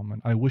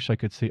uncommon. I wish I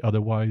could say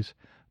otherwise,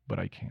 but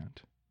I can't.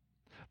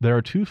 There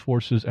are 2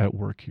 forces at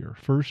work here.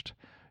 First,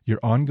 your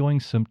ongoing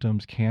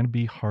symptoms can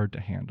be hard to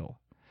handle,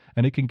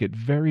 and it can get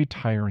very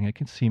tiring. It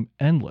can seem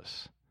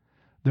endless.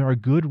 There are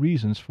good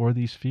reasons for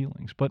these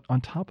feelings, but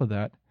on top of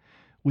that,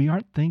 we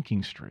aren't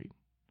thinking straight.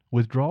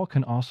 Withdrawal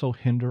can also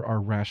hinder our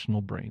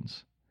rational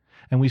brains,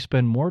 and we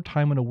spend more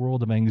time in a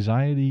world of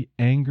anxiety,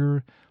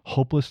 anger,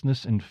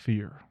 hopelessness, and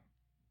fear.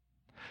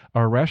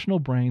 Our rational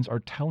brains are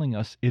telling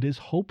us it is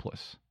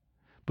hopeless,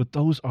 but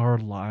those are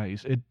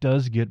lies. It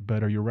does get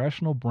better. Your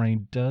rational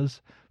brain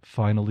does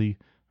finally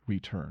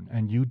return,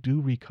 and you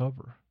do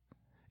recover.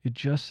 It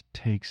just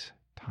takes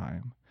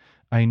time.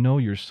 I know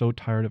you're so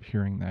tired of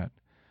hearing that,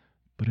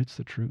 but it's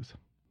the truth.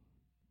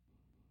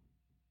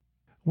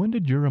 When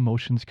did your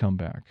emotions come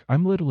back?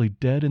 I'm literally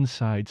dead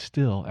inside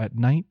still at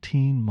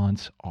 19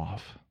 months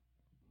off.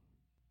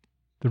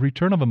 The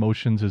return of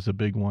emotions is a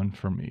big one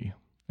for me,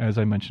 as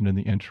I mentioned in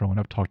the intro and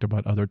I've talked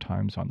about other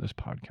times on this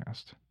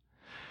podcast.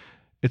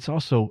 It's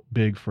also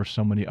big for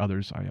so many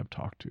others I have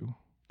talked to.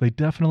 They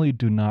definitely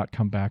do not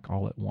come back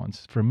all at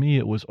once. For me,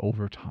 it was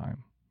over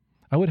time.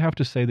 I would have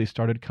to say they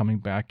started coming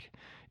back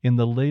in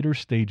the later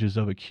stages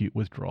of acute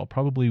withdrawal,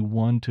 probably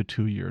 1 to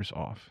 2 years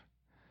off.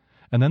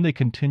 And then they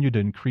continue to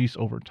increase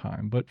over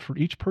time. But for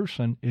each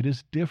person, it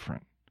is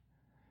different.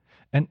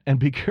 And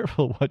be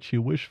careful what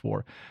you wish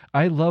for.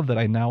 I love that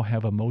I now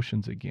have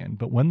emotions again,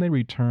 but when they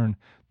return,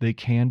 they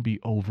can be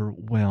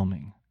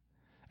overwhelming.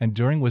 And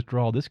during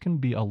withdrawal, this can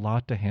be a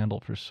lot to handle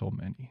for so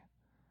many.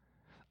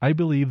 I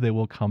believe they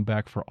will come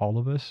back for all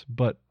of us,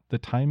 but the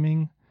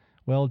timing,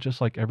 well,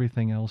 just like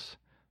everything else,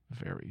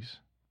 varies.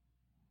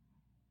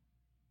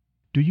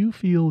 Do you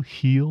feel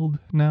healed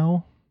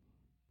now?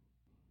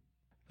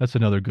 That's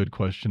another good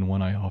question,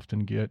 one I often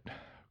get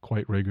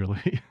quite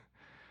regularly.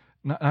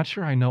 Not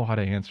sure I know how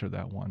to answer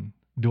that one.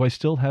 Do I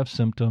still have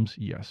symptoms?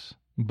 Yes,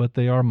 but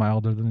they are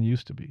milder than they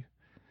used to be.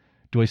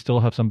 Do I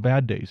still have some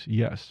bad days?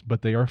 Yes,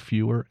 but they are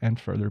fewer and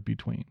further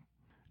between.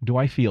 Do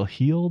I feel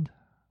healed?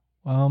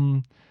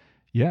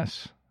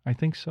 Yes, I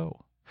think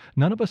so.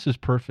 None of us is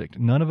perfect.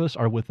 None of us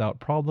are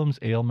without problems,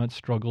 ailments,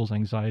 struggles,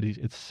 anxieties,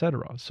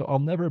 etc. So I'll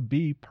never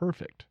be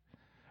perfect,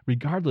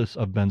 regardless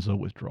of benzo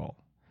withdrawal.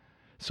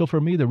 So for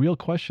me, the real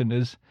question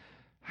is,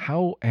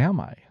 how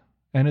am I?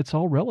 And it's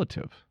all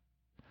relative.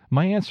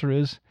 My answer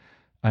is,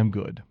 I'm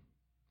good,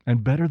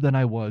 and better than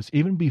I was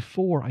even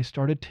before I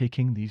started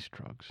taking these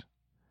drugs.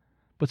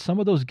 But some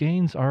of those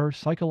gains are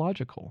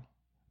psychological.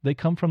 They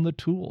come from the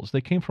tools.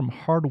 They came from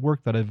hard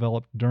work that I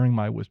developed during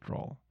my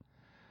withdrawal.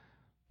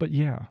 But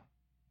yeah,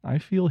 I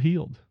feel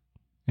healed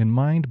in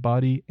mind,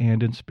 body,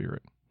 and in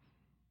spirit.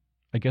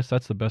 I guess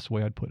that's the best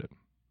way I'd put it.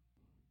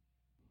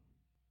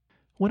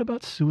 What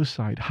about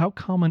suicide? How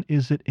common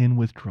is it in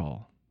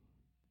withdrawal?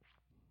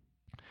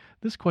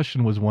 This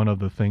question was one of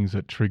the things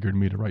that triggered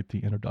me to write the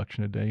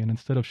introduction today, and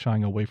instead of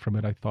shying away from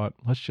it, I thought,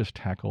 let's just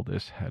tackle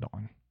this head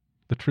on.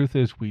 The truth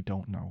is, we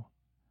don't know.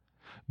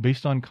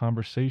 Based on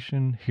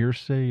conversation,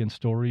 hearsay, and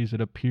stories,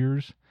 it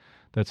appears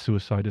that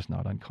suicide is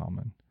not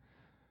uncommon.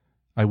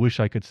 I wish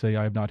I could say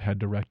I have not had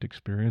direct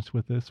experience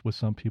with this with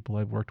some people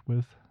I've worked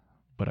with,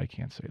 but I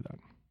can't say that.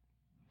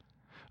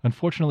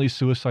 Unfortunately,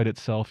 suicide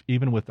itself,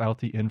 even without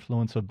the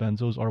influence of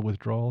benzos or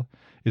withdrawal,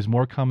 is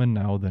more common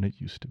now than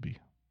it used to be.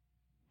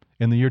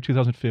 In the year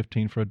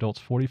 2015, for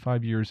adults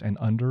 45 years and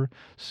under,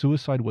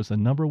 suicide was the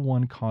number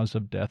one cause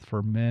of death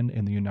for men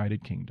in the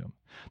United Kingdom,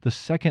 the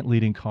second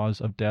leading cause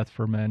of death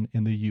for men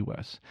in the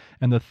U.S.,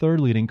 and the third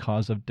leading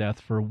cause of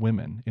death for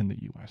women in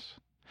the U.S.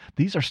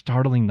 These are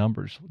startling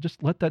numbers.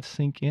 Just let that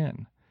sink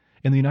in.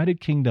 In the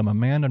United Kingdom, a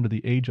man under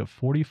the age of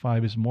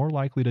 45 is more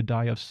likely to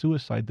die of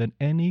suicide than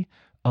any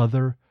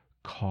other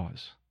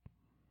cause.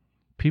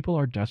 People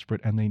are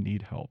desperate and they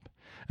need help.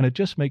 And it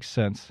just makes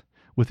sense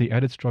with the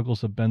added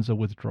struggles of benzo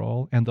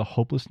withdrawal and the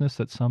hopelessness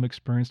that some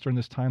experience during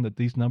this time that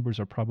these numbers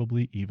are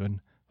probably even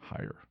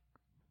higher.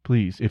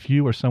 Please, if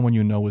you or someone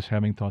you know is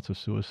having thoughts of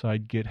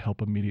suicide, get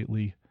help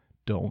immediately.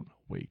 Don't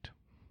wait.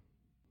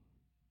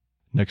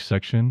 Next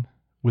section,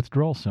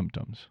 withdrawal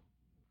symptoms.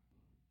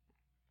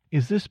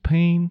 Is this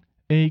pain,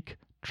 ache,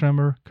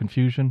 tremor,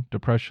 confusion,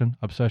 depression,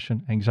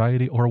 obsession,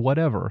 anxiety, or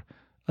whatever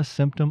a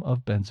symptom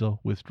of benzo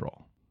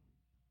withdrawal?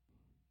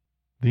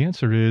 The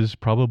answer is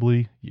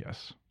probably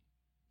yes.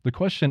 The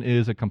question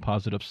is a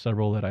composite of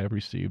several that I have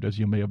received, as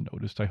you may have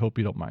noticed. I hope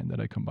you don't mind that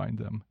I combined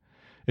them.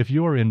 If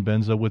you are in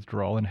benzo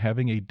withdrawal and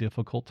having a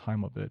difficult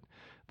time of it,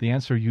 the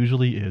answer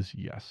usually is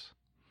yes.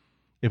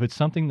 If it's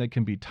something that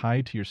can be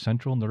tied to your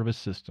central nervous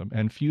system,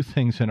 and few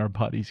things in our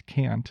bodies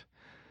can't,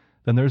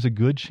 then there's a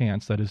good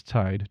chance that is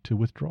tied to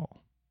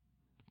withdrawal.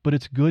 But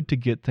it's good to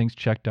get things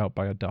checked out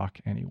by a doc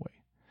anyway.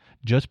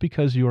 Just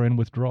because you are in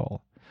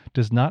withdrawal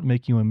does not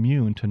make you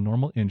immune to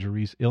normal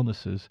injuries,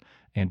 illnesses,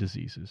 and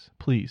diseases.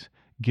 Please,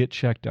 get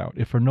checked out,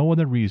 if for no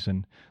other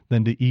reason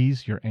than to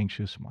ease your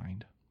anxious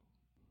mind.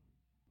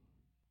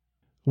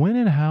 When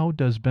and how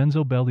does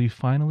benzo belly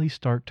finally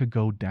start to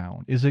go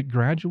down? Is it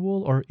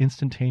gradual or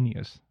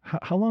instantaneous?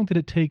 How long did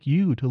it take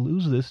you to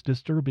lose this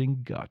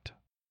disturbing gut?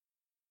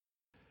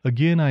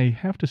 Again, I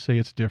have to say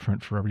it's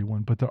different for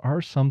everyone, but there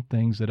are some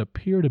things that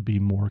appear to be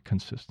more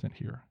consistent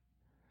here.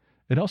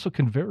 It also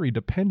can vary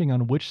depending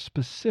on which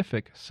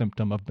specific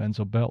symptom of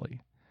benzo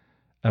belly.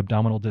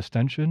 Abdominal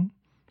distension,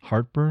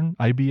 heartburn,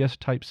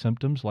 IBS-type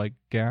symptoms like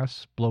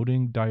gas,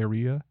 bloating,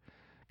 diarrhea,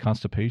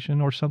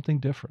 constipation, or something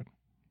different.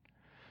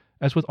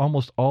 As with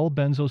almost all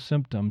benzo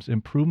symptoms,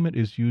 improvement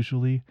is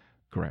usually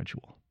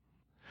gradual.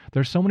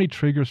 There are so many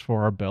triggers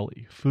for our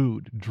belly: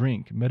 food,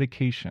 drink,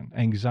 medication,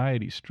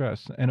 anxiety,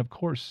 stress, and of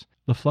course,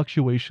 the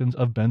fluctuations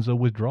of benzo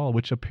withdrawal,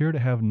 which appear to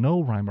have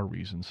no rhyme or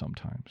reason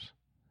sometimes.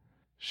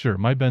 Sure,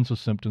 my benzo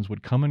symptoms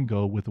would come and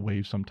go with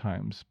waves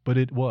sometimes, but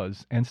it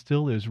was, and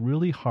still is,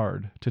 really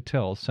hard to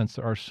tell since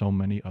there are so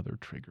many other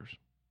triggers.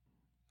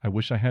 I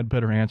wish I had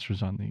better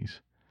answers on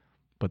these,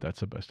 but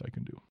that's the best I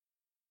can do.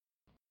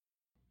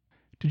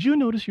 Did you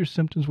notice your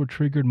symptoms were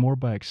triggered more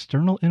by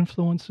external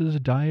influences,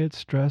 diet,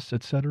 stress,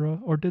 etc.,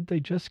 or did they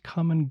just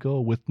come and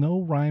go with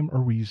no rhyme or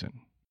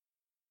reason?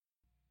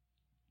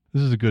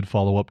 This is a good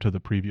follow-up to the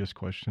previous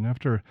question.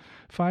 After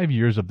 5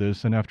 years of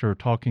this, and after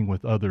talking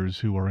with others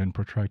who are in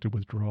protracted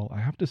withdrawal,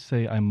 I have to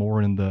say I'm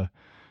more in the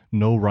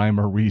no rhyme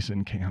or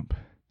reason camp.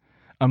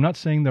 I'm not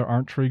saying there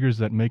aren't triggers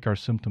that make our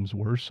symptoms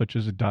worse, such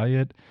as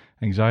diet,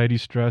 anxiety,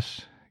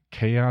 stress,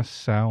 chaos,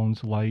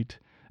 sounds, light,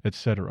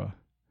 etc.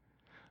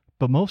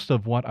 But most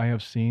of what I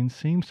have seen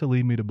seems to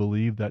lead me to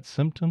believe that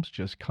symptoms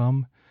just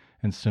come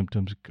and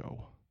symptoms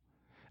go.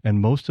 And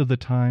most of the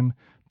time,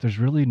 there's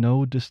really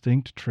no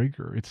distinct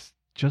trigger. It's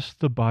just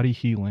the body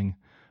healing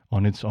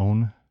on its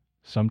own,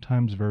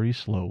 sometimes very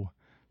slow,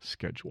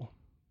 schedule.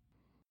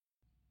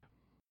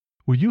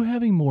 Were you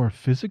having more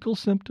physical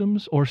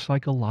symptoms or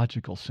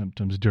psychological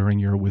symptoms during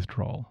your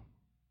withdrawal?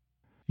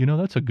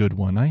 That's a good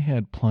one. I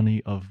had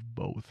plenty of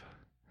both.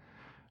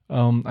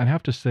 I'd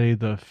have to say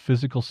the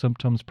physical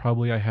symptoms,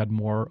 probably I had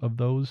more of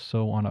those.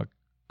 So on a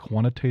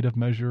quantitative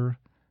measure,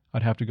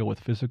 I'd have to go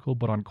with physical,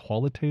 but on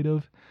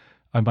qualitative,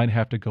 I might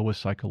have to go with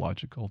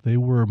psychological. They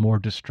were more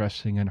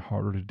distressing and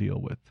harder to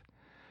deal with.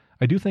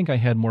 I do think I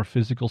had more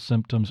physical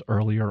symptoms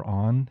earlier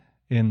on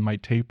in my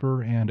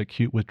taper and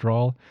acute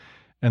withdrawal,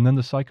 and then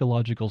the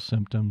psychological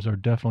symptoms are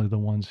definitely the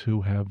ones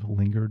who have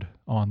lingered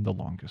on the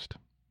longest.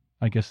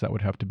 I guess that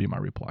would have to be my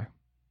reply.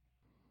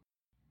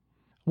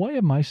 Why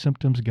have my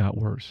symptoms got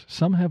worse?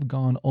 Some have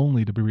gone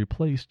only to be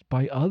replaced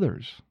by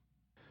others.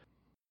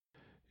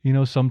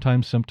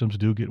 Sometimes symptoms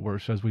do get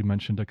worse, as we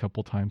mentioned a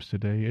couple times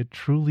today. It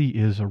truly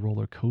is a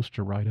roller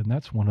coaster ride, and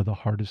that's one of the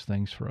hardest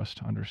things for us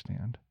to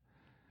understand.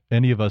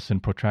 Any of us in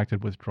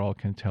protracted withdrawal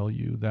can tell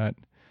you that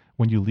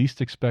when you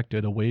least expect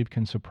it, a wave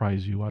can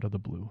surprise you out of the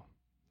blue.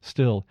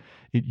 Still,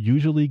 it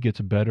usually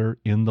gets better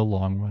in the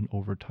long run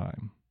over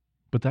time.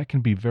 But that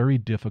can be very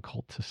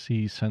difficult to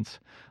see since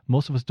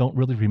most of us don't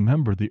really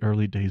remember the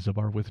early days of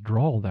our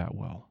withdrawal that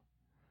well.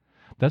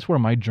 That's where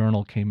my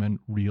journal came in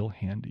real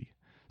handy.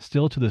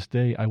 Still to this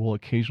day, I will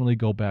occasionally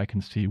go back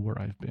and see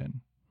where I've been,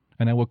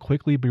 and I will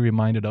quickly be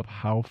reminded of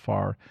how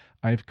far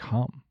I've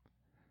come.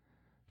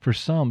 For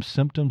some,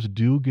 symptoms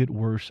do get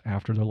worse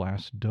after the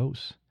last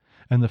dose,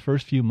 and the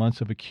first few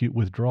months of acute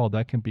withdrawal,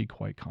 that can be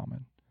quite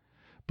common.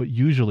 But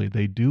usually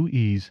they do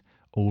ease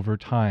over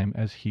time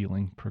as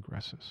healing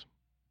progresses.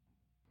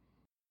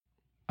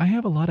 I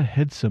have a lot of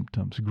head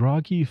symptoms: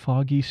 groggy,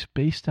 foggy,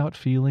 spaced out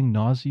feeling,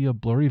 nausea,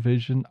 blurry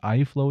vision,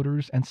 eye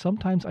floaters, and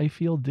sometimes I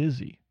feel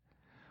dizzy.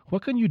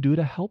 What can you do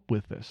to help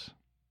with this?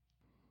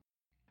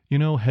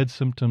 Head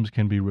symptoms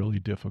can be really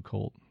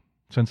difficult,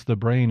 since the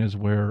brain is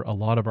where a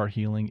lot of our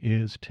healing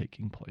is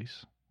taking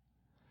place.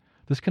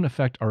 This can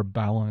affect our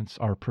balance,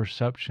 our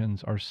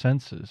perceptions, our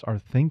senses, our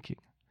thinking.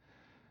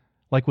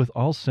 Like with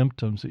all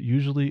symptoms, it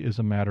usually is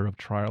a matter of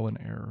trial and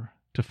error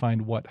to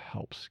find what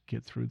helps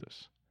get through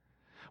this.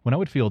 When I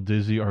would feel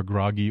dizzy or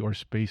groggy or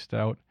spaced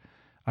out,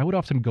 I would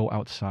often go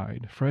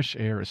outside. Fresh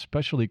air,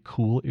 especially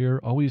cool air,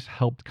 always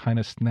helped kind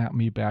of snap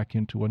me back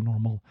into a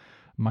normal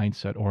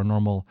mindset or a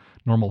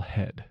normal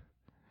head.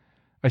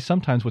 I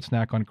sometimes would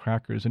snack on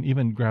crackers and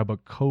even grab a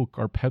Coke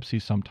or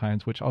Pepsi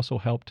sometimes, which also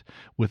helped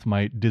with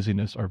my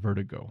dizziness or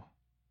vertigo.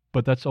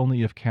 But that's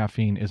only if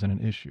caffeine isn't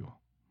an issue.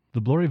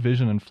 The blurry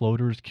vision and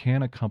floaters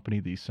can accompany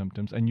these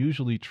symptoms, and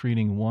usually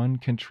treating one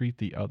can treat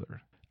the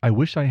other. I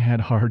wish I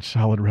had hard,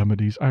 solid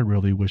remedies. I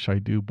really wish I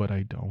do, but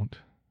I don't.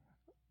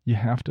 You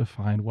have to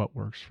find what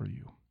works for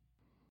you.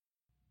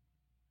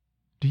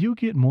 Do you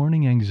get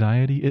morning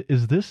anxiety?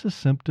 Is this a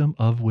symptom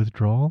of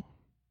withdrawal?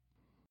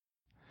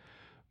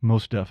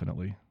 Most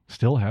definitely.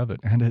 Still have it,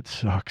 and it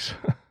sucks.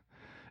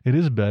 It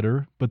is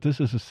better, but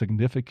this is a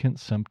significant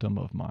symptom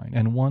of mine,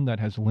 and one that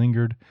has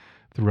lingered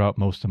throughout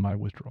most of my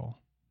withdrawal.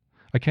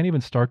 I can't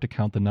even start to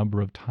count the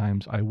number of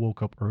times I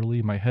woke up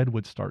early. My head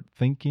would start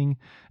thinking,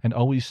 and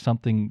always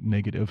something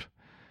negative.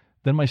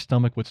 Then my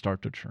stomach would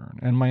start to churn,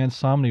 and my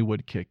insomnia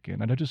would kick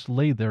in, and I just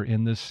lay there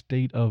in this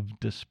state of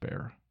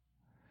despair.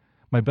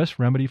 My best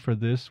remedy for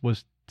this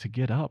was to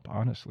get up,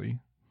 honestly.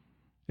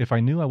 If I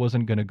knew I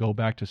wasn't going to go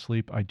back to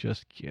sleep, I'd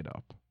just get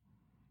up.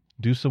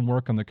 Do some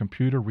work on the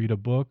computer, read a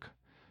book,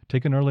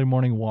 take an early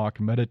morning walk,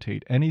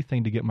 meditate,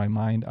 anything to get my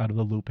mind out of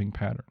the looping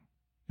pattern.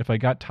 If I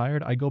got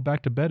tired, I'd go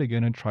back to bed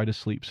again and try to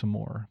sleep some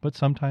more. But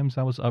sometimes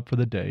I was up for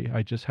the day.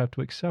 I just have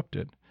to accept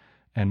it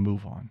and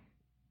move on.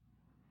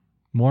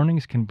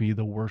 Mornings can be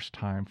the worst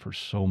time for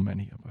so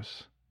many of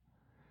us.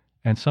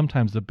 And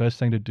sometimes the best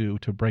thing to do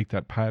to break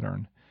that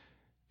pattern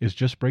is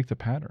just break the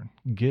pattern.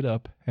 Get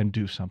up and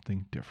do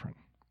something different.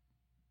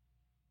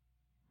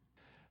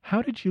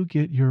 How did you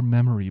get your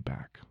memory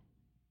back?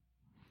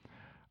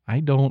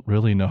 I don't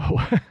really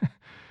know.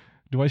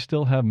 Do I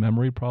still have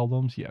memory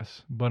problems?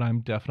 Yes, but I'm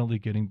definitely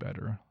getting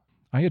better.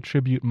 I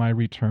attribute my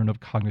return of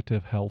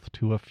cognitive health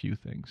to a few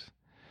things: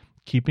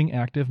 keeping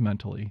active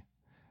mentally,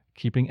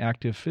 keeping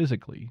active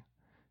physically,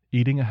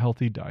 eating a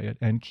healthy diet,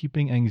 and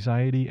keeping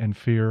anxiety and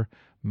fear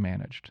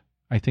managed.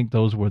 I think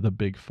those were the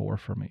big four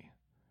for me.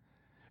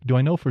 Do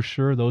I know for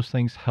sure those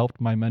things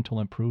helped my mental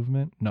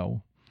improvement?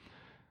 No.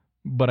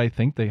 But I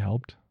think they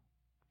helped.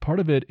 Part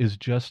of it is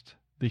just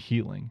the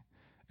healing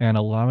and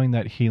allowing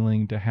that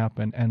healing to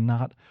happen and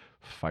not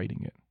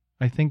fighting it.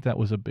 I think that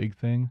was a big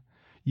thing.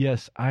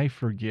 Yes, I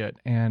forget,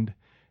 and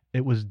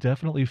it was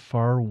definitely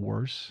far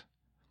worse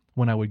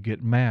when I would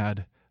get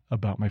mad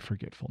about my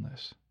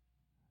forgetfulness.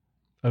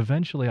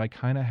 Eventually, I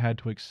kind of had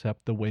to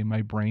accept the way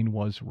my brain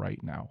was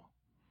right now.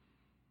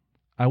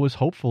 I was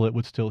hopeful it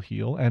would still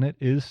heal, and it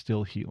is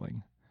still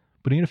healing.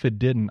 But even if it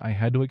didn't, I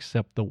had to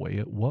accept the way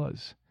it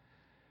was.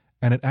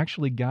 And it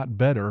actually got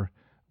better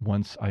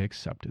once I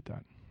accepted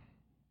that.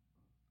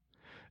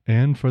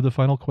 And for the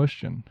final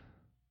question,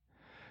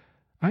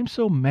 I'm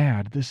so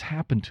mad this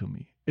happened to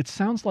me. It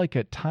sounds like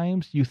at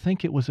times you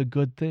think it was a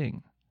good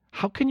thing.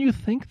 How can you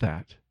think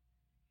that?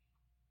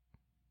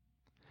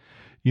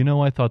 You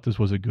know, I thought this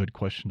was a good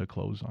question to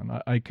close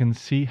on. I can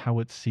see how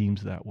it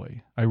seems that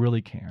way. I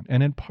really can.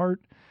 And in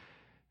part,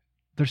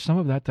 there's some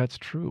of that that's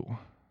true.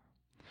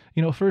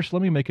 You know, first,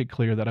 let me make it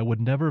clear that I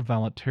would never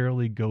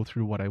voluntarily go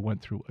through what I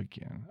went through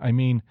again. I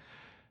mean,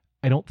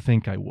 I don't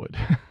think I would.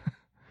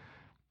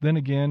 Then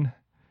again,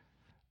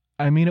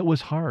 it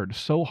was hard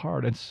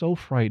and so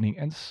frightening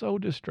and so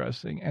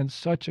distressing and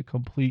such a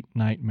complete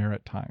nightmare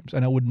at times.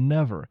 And I would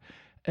never,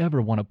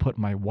 ever want to put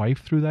my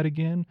wife through that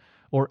again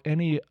or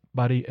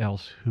anybody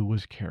else who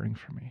was caring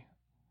for me.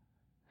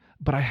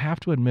 But I have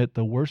to admit,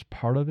 the worst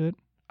part of it,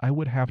 I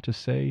would have to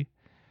say,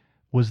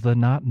 was the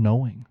not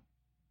knowing.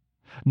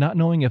 Not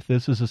knowing if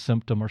this is a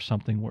symptom or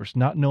something worse.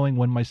 Not knowing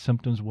when my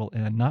symptoms will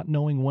end. Not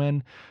knowing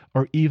when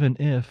or even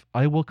if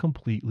I will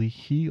completely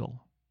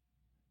heal.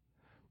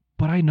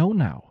 But I know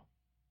now.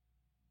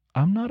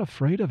 I'm not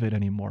afraid of it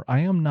anymore. I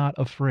am not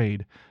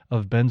afraid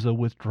of benzo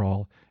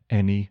withdrawal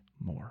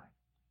anymore.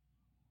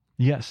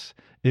 Yes,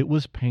 it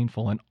was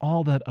painful and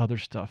all that other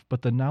stuff,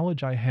 but the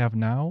knowledge I have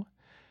now,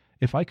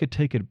 if I could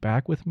take it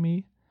back with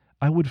me,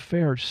 I would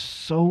fare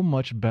so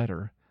much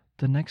better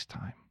the next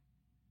time.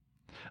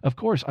 Of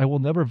course, I will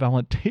never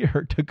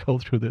volunteer to go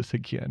through this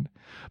again,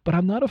 but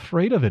I'm not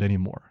afraid of it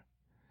anymore.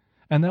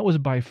 And that was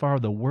by far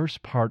the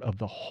worst part of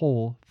the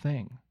whole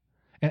thing.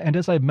 And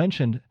as I've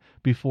mentioned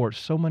before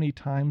so many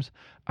times,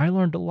 I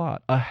learned a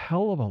lot, a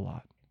hell of a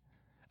lot.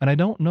 And I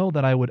don't know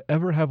that I would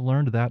ever have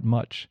learned that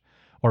much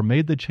or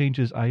made the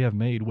changes I have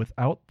made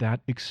without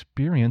that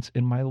experience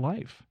in my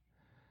life.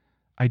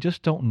 I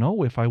just don't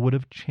know if I would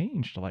have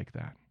changed like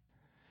that.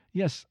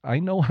 Yes, I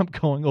know I'm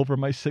going over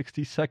my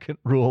 60-second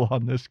rule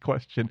on this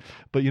question,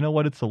 but you know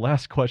what? It's the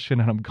last question,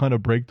 and I'm going to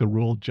break the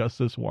rule just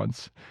this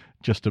once,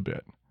 just a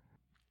bit.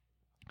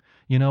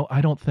 You know,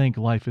 I don't think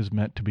life is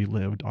meant to be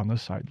lived on the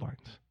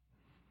sidelines.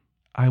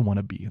 I want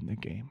to be in the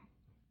game.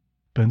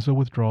 Benzo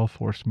withdrawal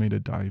forced me to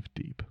dive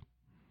deep,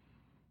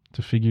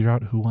 to figure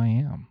out who I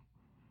am,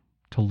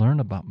 to learn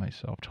about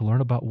myself, to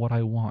learn about what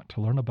I want,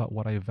 to learn about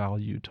what I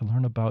value, to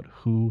learn about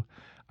who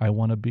I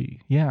want to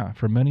be. Yeah,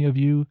 for many of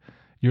you,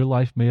 your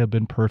life may have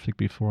been perfect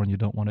before and you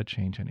don't want to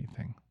change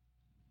anything.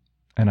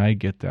 And I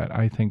get that.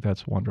 I think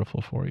that's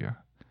wonderful for you.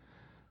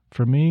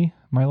 For me,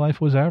 my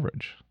life was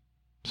average.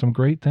 Some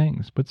great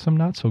things, but some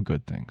not so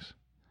good things.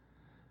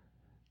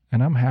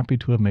 And I'm happy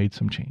to have made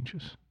some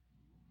changes.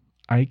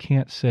 I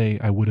can't say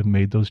I would have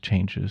made those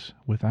changes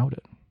without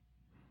it.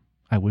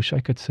 I wish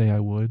I could say I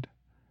would,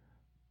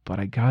 but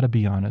I gotta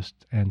be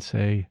honest and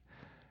say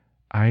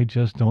I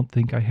just don't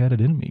think I had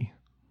it in me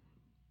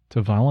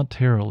to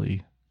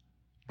voluntarily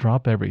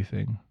drop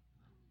everything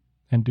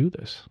and do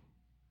this.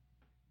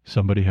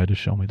 Somebody had to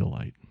show me the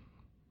light,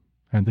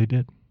 and they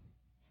did.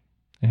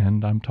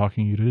 And I'm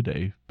talking to you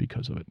today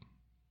because of it.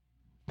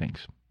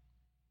 Thanks.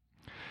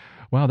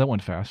 Wow, that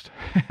went fast,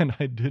 and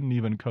I didn't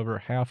even cover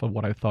half of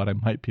what I thought I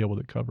might be able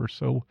to cover.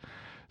 So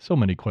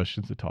many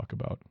questions to talk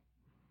about.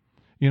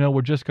 You know,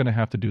 we're just going to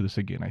have to do this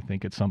again, I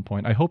think, at some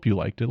point. I hope you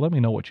liked it. Let me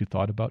know what you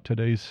thought about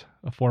today's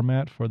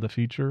format for the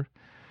feature.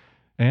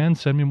 And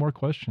send me more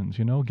questions.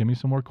 You know, give me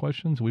some more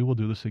questions. We will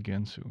do this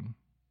again soon.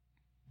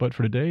 But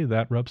for today,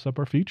 that wraps up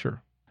our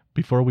feature.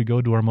 Before we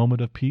go to our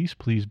moment of peace,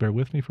 please bear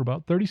with me for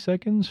about 30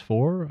 seconds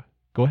for,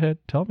 go ahead,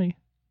 tell me.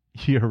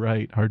 You're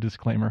right, our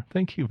disclaimer.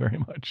 Thank you very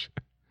much.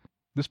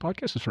 This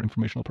podcast is for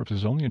informational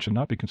purposes only and should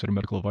not be considered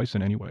medical advice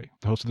in any way.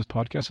 The host of this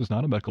podcast is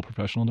not a medical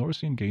professional, nor is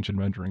he engaged in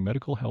rendering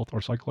medical, health,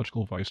 or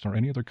psychological advice, nor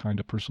any other kind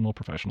of personal or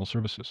professional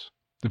services.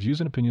 The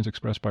views and opinions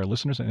expressed by our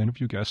listeners and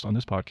interview guests on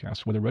this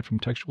podcast, whether read from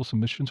textual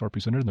submissions or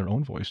presented in their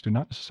own voice, do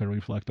not necessarily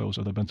reflect those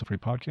of the Benzo Free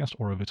podcast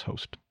or of its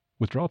host.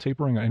 Withdrawal,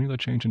 tapering, or any other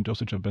change in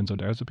dosage of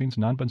benzodiazepines,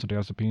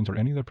 non-benzodiazepines, or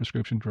any other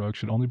prescription drug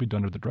should only be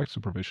done under the direct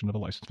supervision of a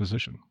licensed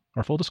physician.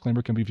 Our full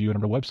disclaimer can be viewed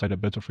on our website at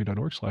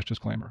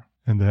benzofree.org/disclaimer.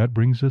 And that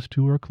brings us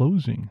to our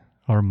closing,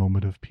 our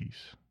moment of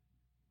peace.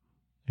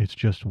 It's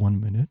just 1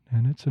 minute,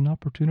 and it's an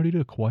opportunity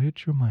to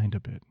quiet your mind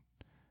a bit,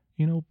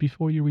 you know,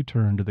 before you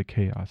return to the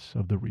chaos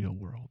of the real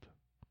world.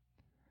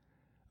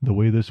 The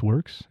way this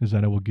works is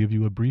that I will give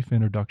you a brief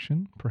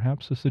introduction,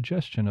 perhaps a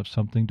suggestion of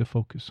something to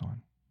focus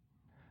on.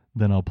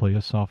 Then I'll play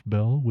a soft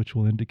bell, which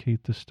will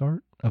indicate the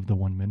start of the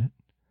 1 minute.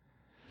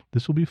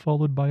 This will be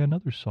followed by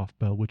another soft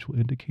bell, which will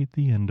indicate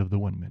the end of the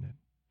 1 minute.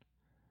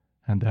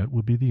 And that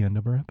will be the end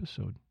of our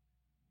episode.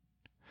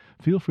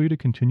 Feel free to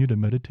continue to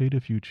meditate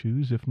if you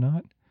choose. If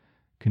not,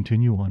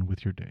 continue on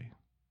with your day.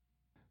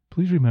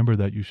 Please remember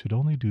that you should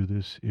only do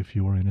this if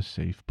you are in a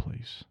safe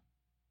place.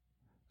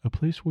 A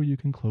place where you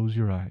can close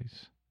your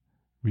eyes,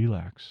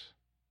 relax,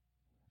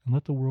 and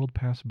let the world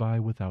pass by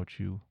without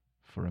you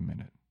for a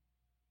minute.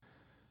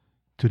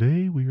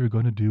 Today we are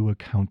going to do a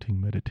counting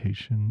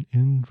meditation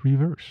in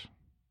reverse.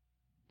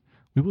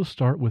 We will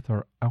start with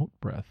our out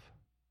breath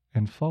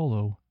and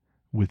follow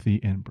with the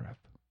in breath.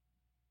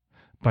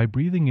 By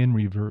breathing in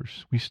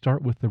reverse, we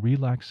start with the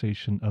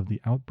relaxation of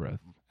the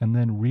out-breath and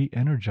then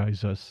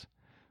re-energize us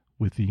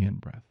with the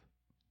in-breath.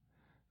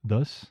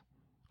 Thus,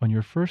 on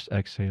your first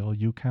exhale,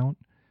 you count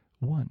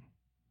 1.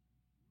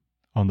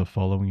 On the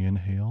following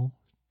inhale,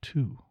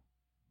 2.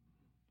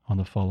 On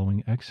the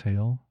following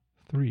exhale,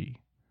 3.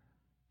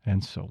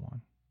 And so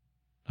on,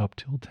 up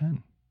till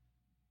 10.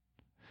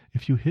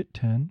 If you hit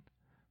 10,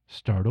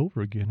 start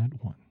over again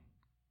at 1.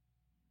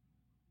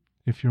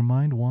 If your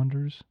mind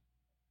wanders,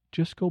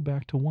 just go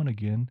back to 1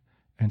 again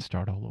and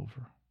start all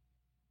over.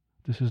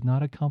 This is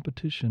not a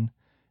competition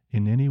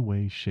in any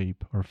way,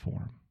 shape, or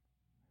form.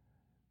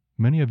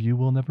 Many of you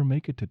will never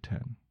make it to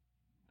 10,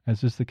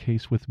 as is the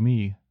case with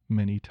me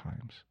many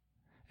times,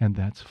 and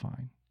that's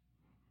fine.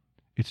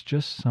 It's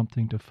just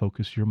something to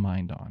focus your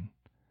mind on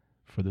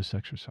for this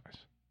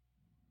exercise.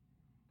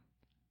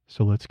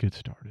 So let's get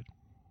started.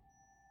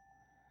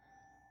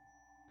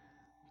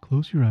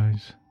 Close your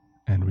eyes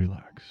and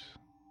relax.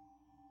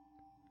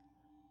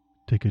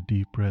 Take a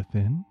deep breath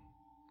in.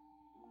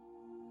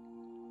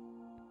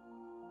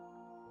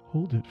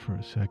 Hold it for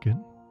a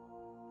second.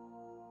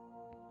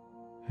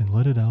 And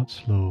let it out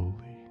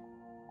slowly.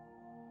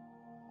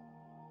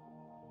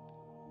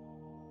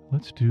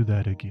 Let's do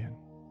that again.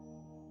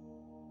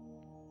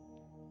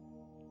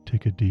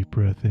 Take a deep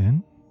breath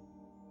in.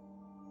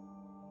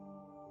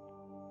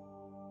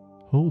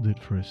 Hold it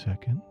for a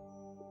second.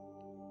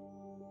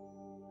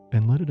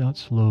 And let it out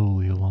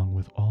slowly along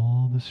with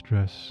all the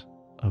stress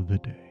of the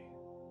day.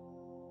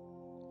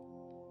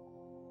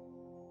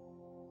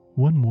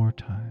 One more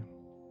time.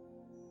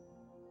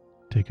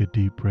 Take a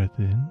deep breath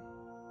in.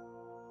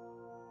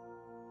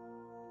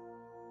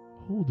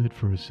 Hold it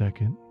for a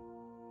second.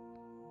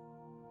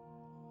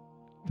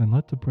 Then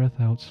let the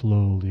breath out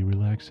slowly,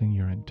 relaxing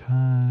your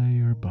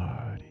entire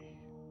body.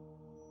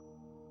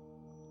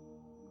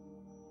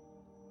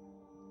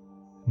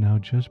 Now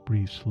just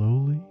breathe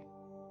slowly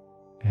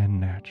and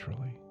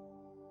naturally.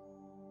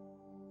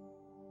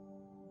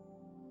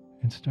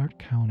 And start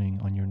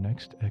counting on your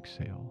next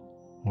exhale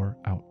or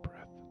out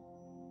breath.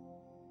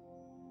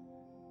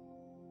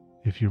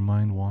 If your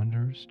mind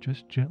wanders,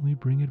 just gently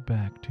bring it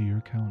back to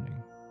your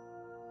counting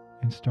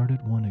and start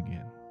at 1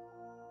 again.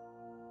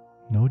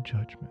 No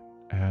judgment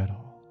at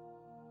all.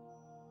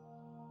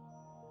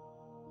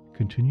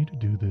 Continue to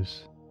do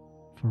this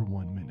for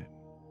 1 minute.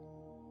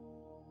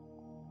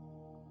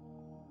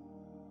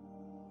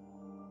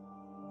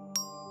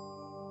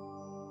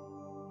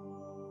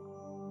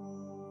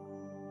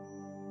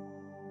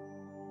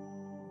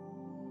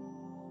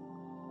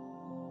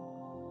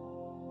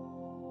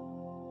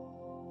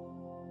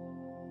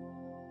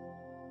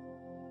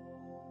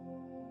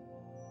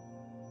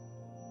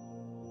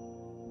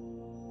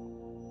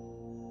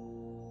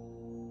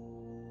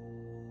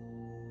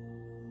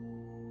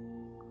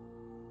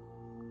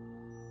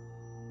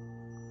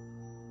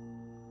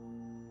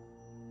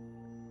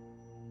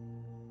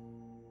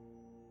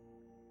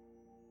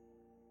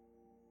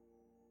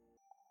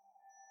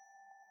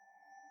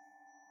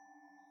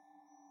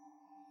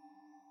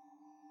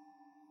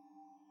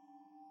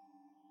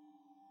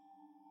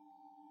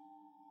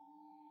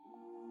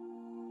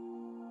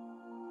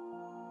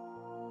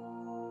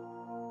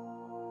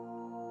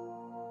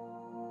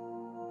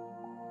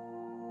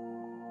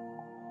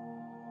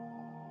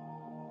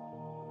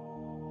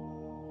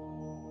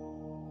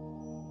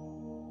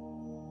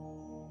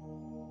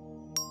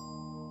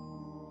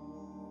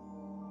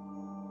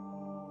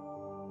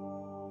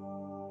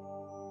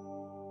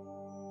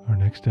 Our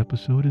next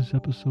episode is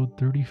episode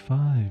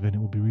 35, and it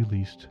will be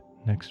released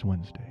next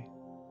Wednesday.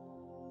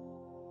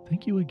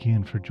 Thank you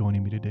again for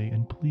joining me today,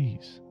 and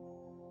please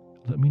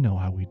let me know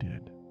how we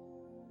did.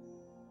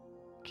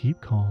 Keep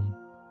calm,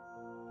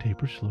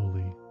 taper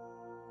slowly,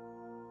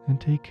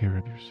 and take care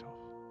of yourself.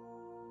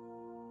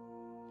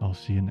 I'll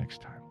see you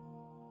next time.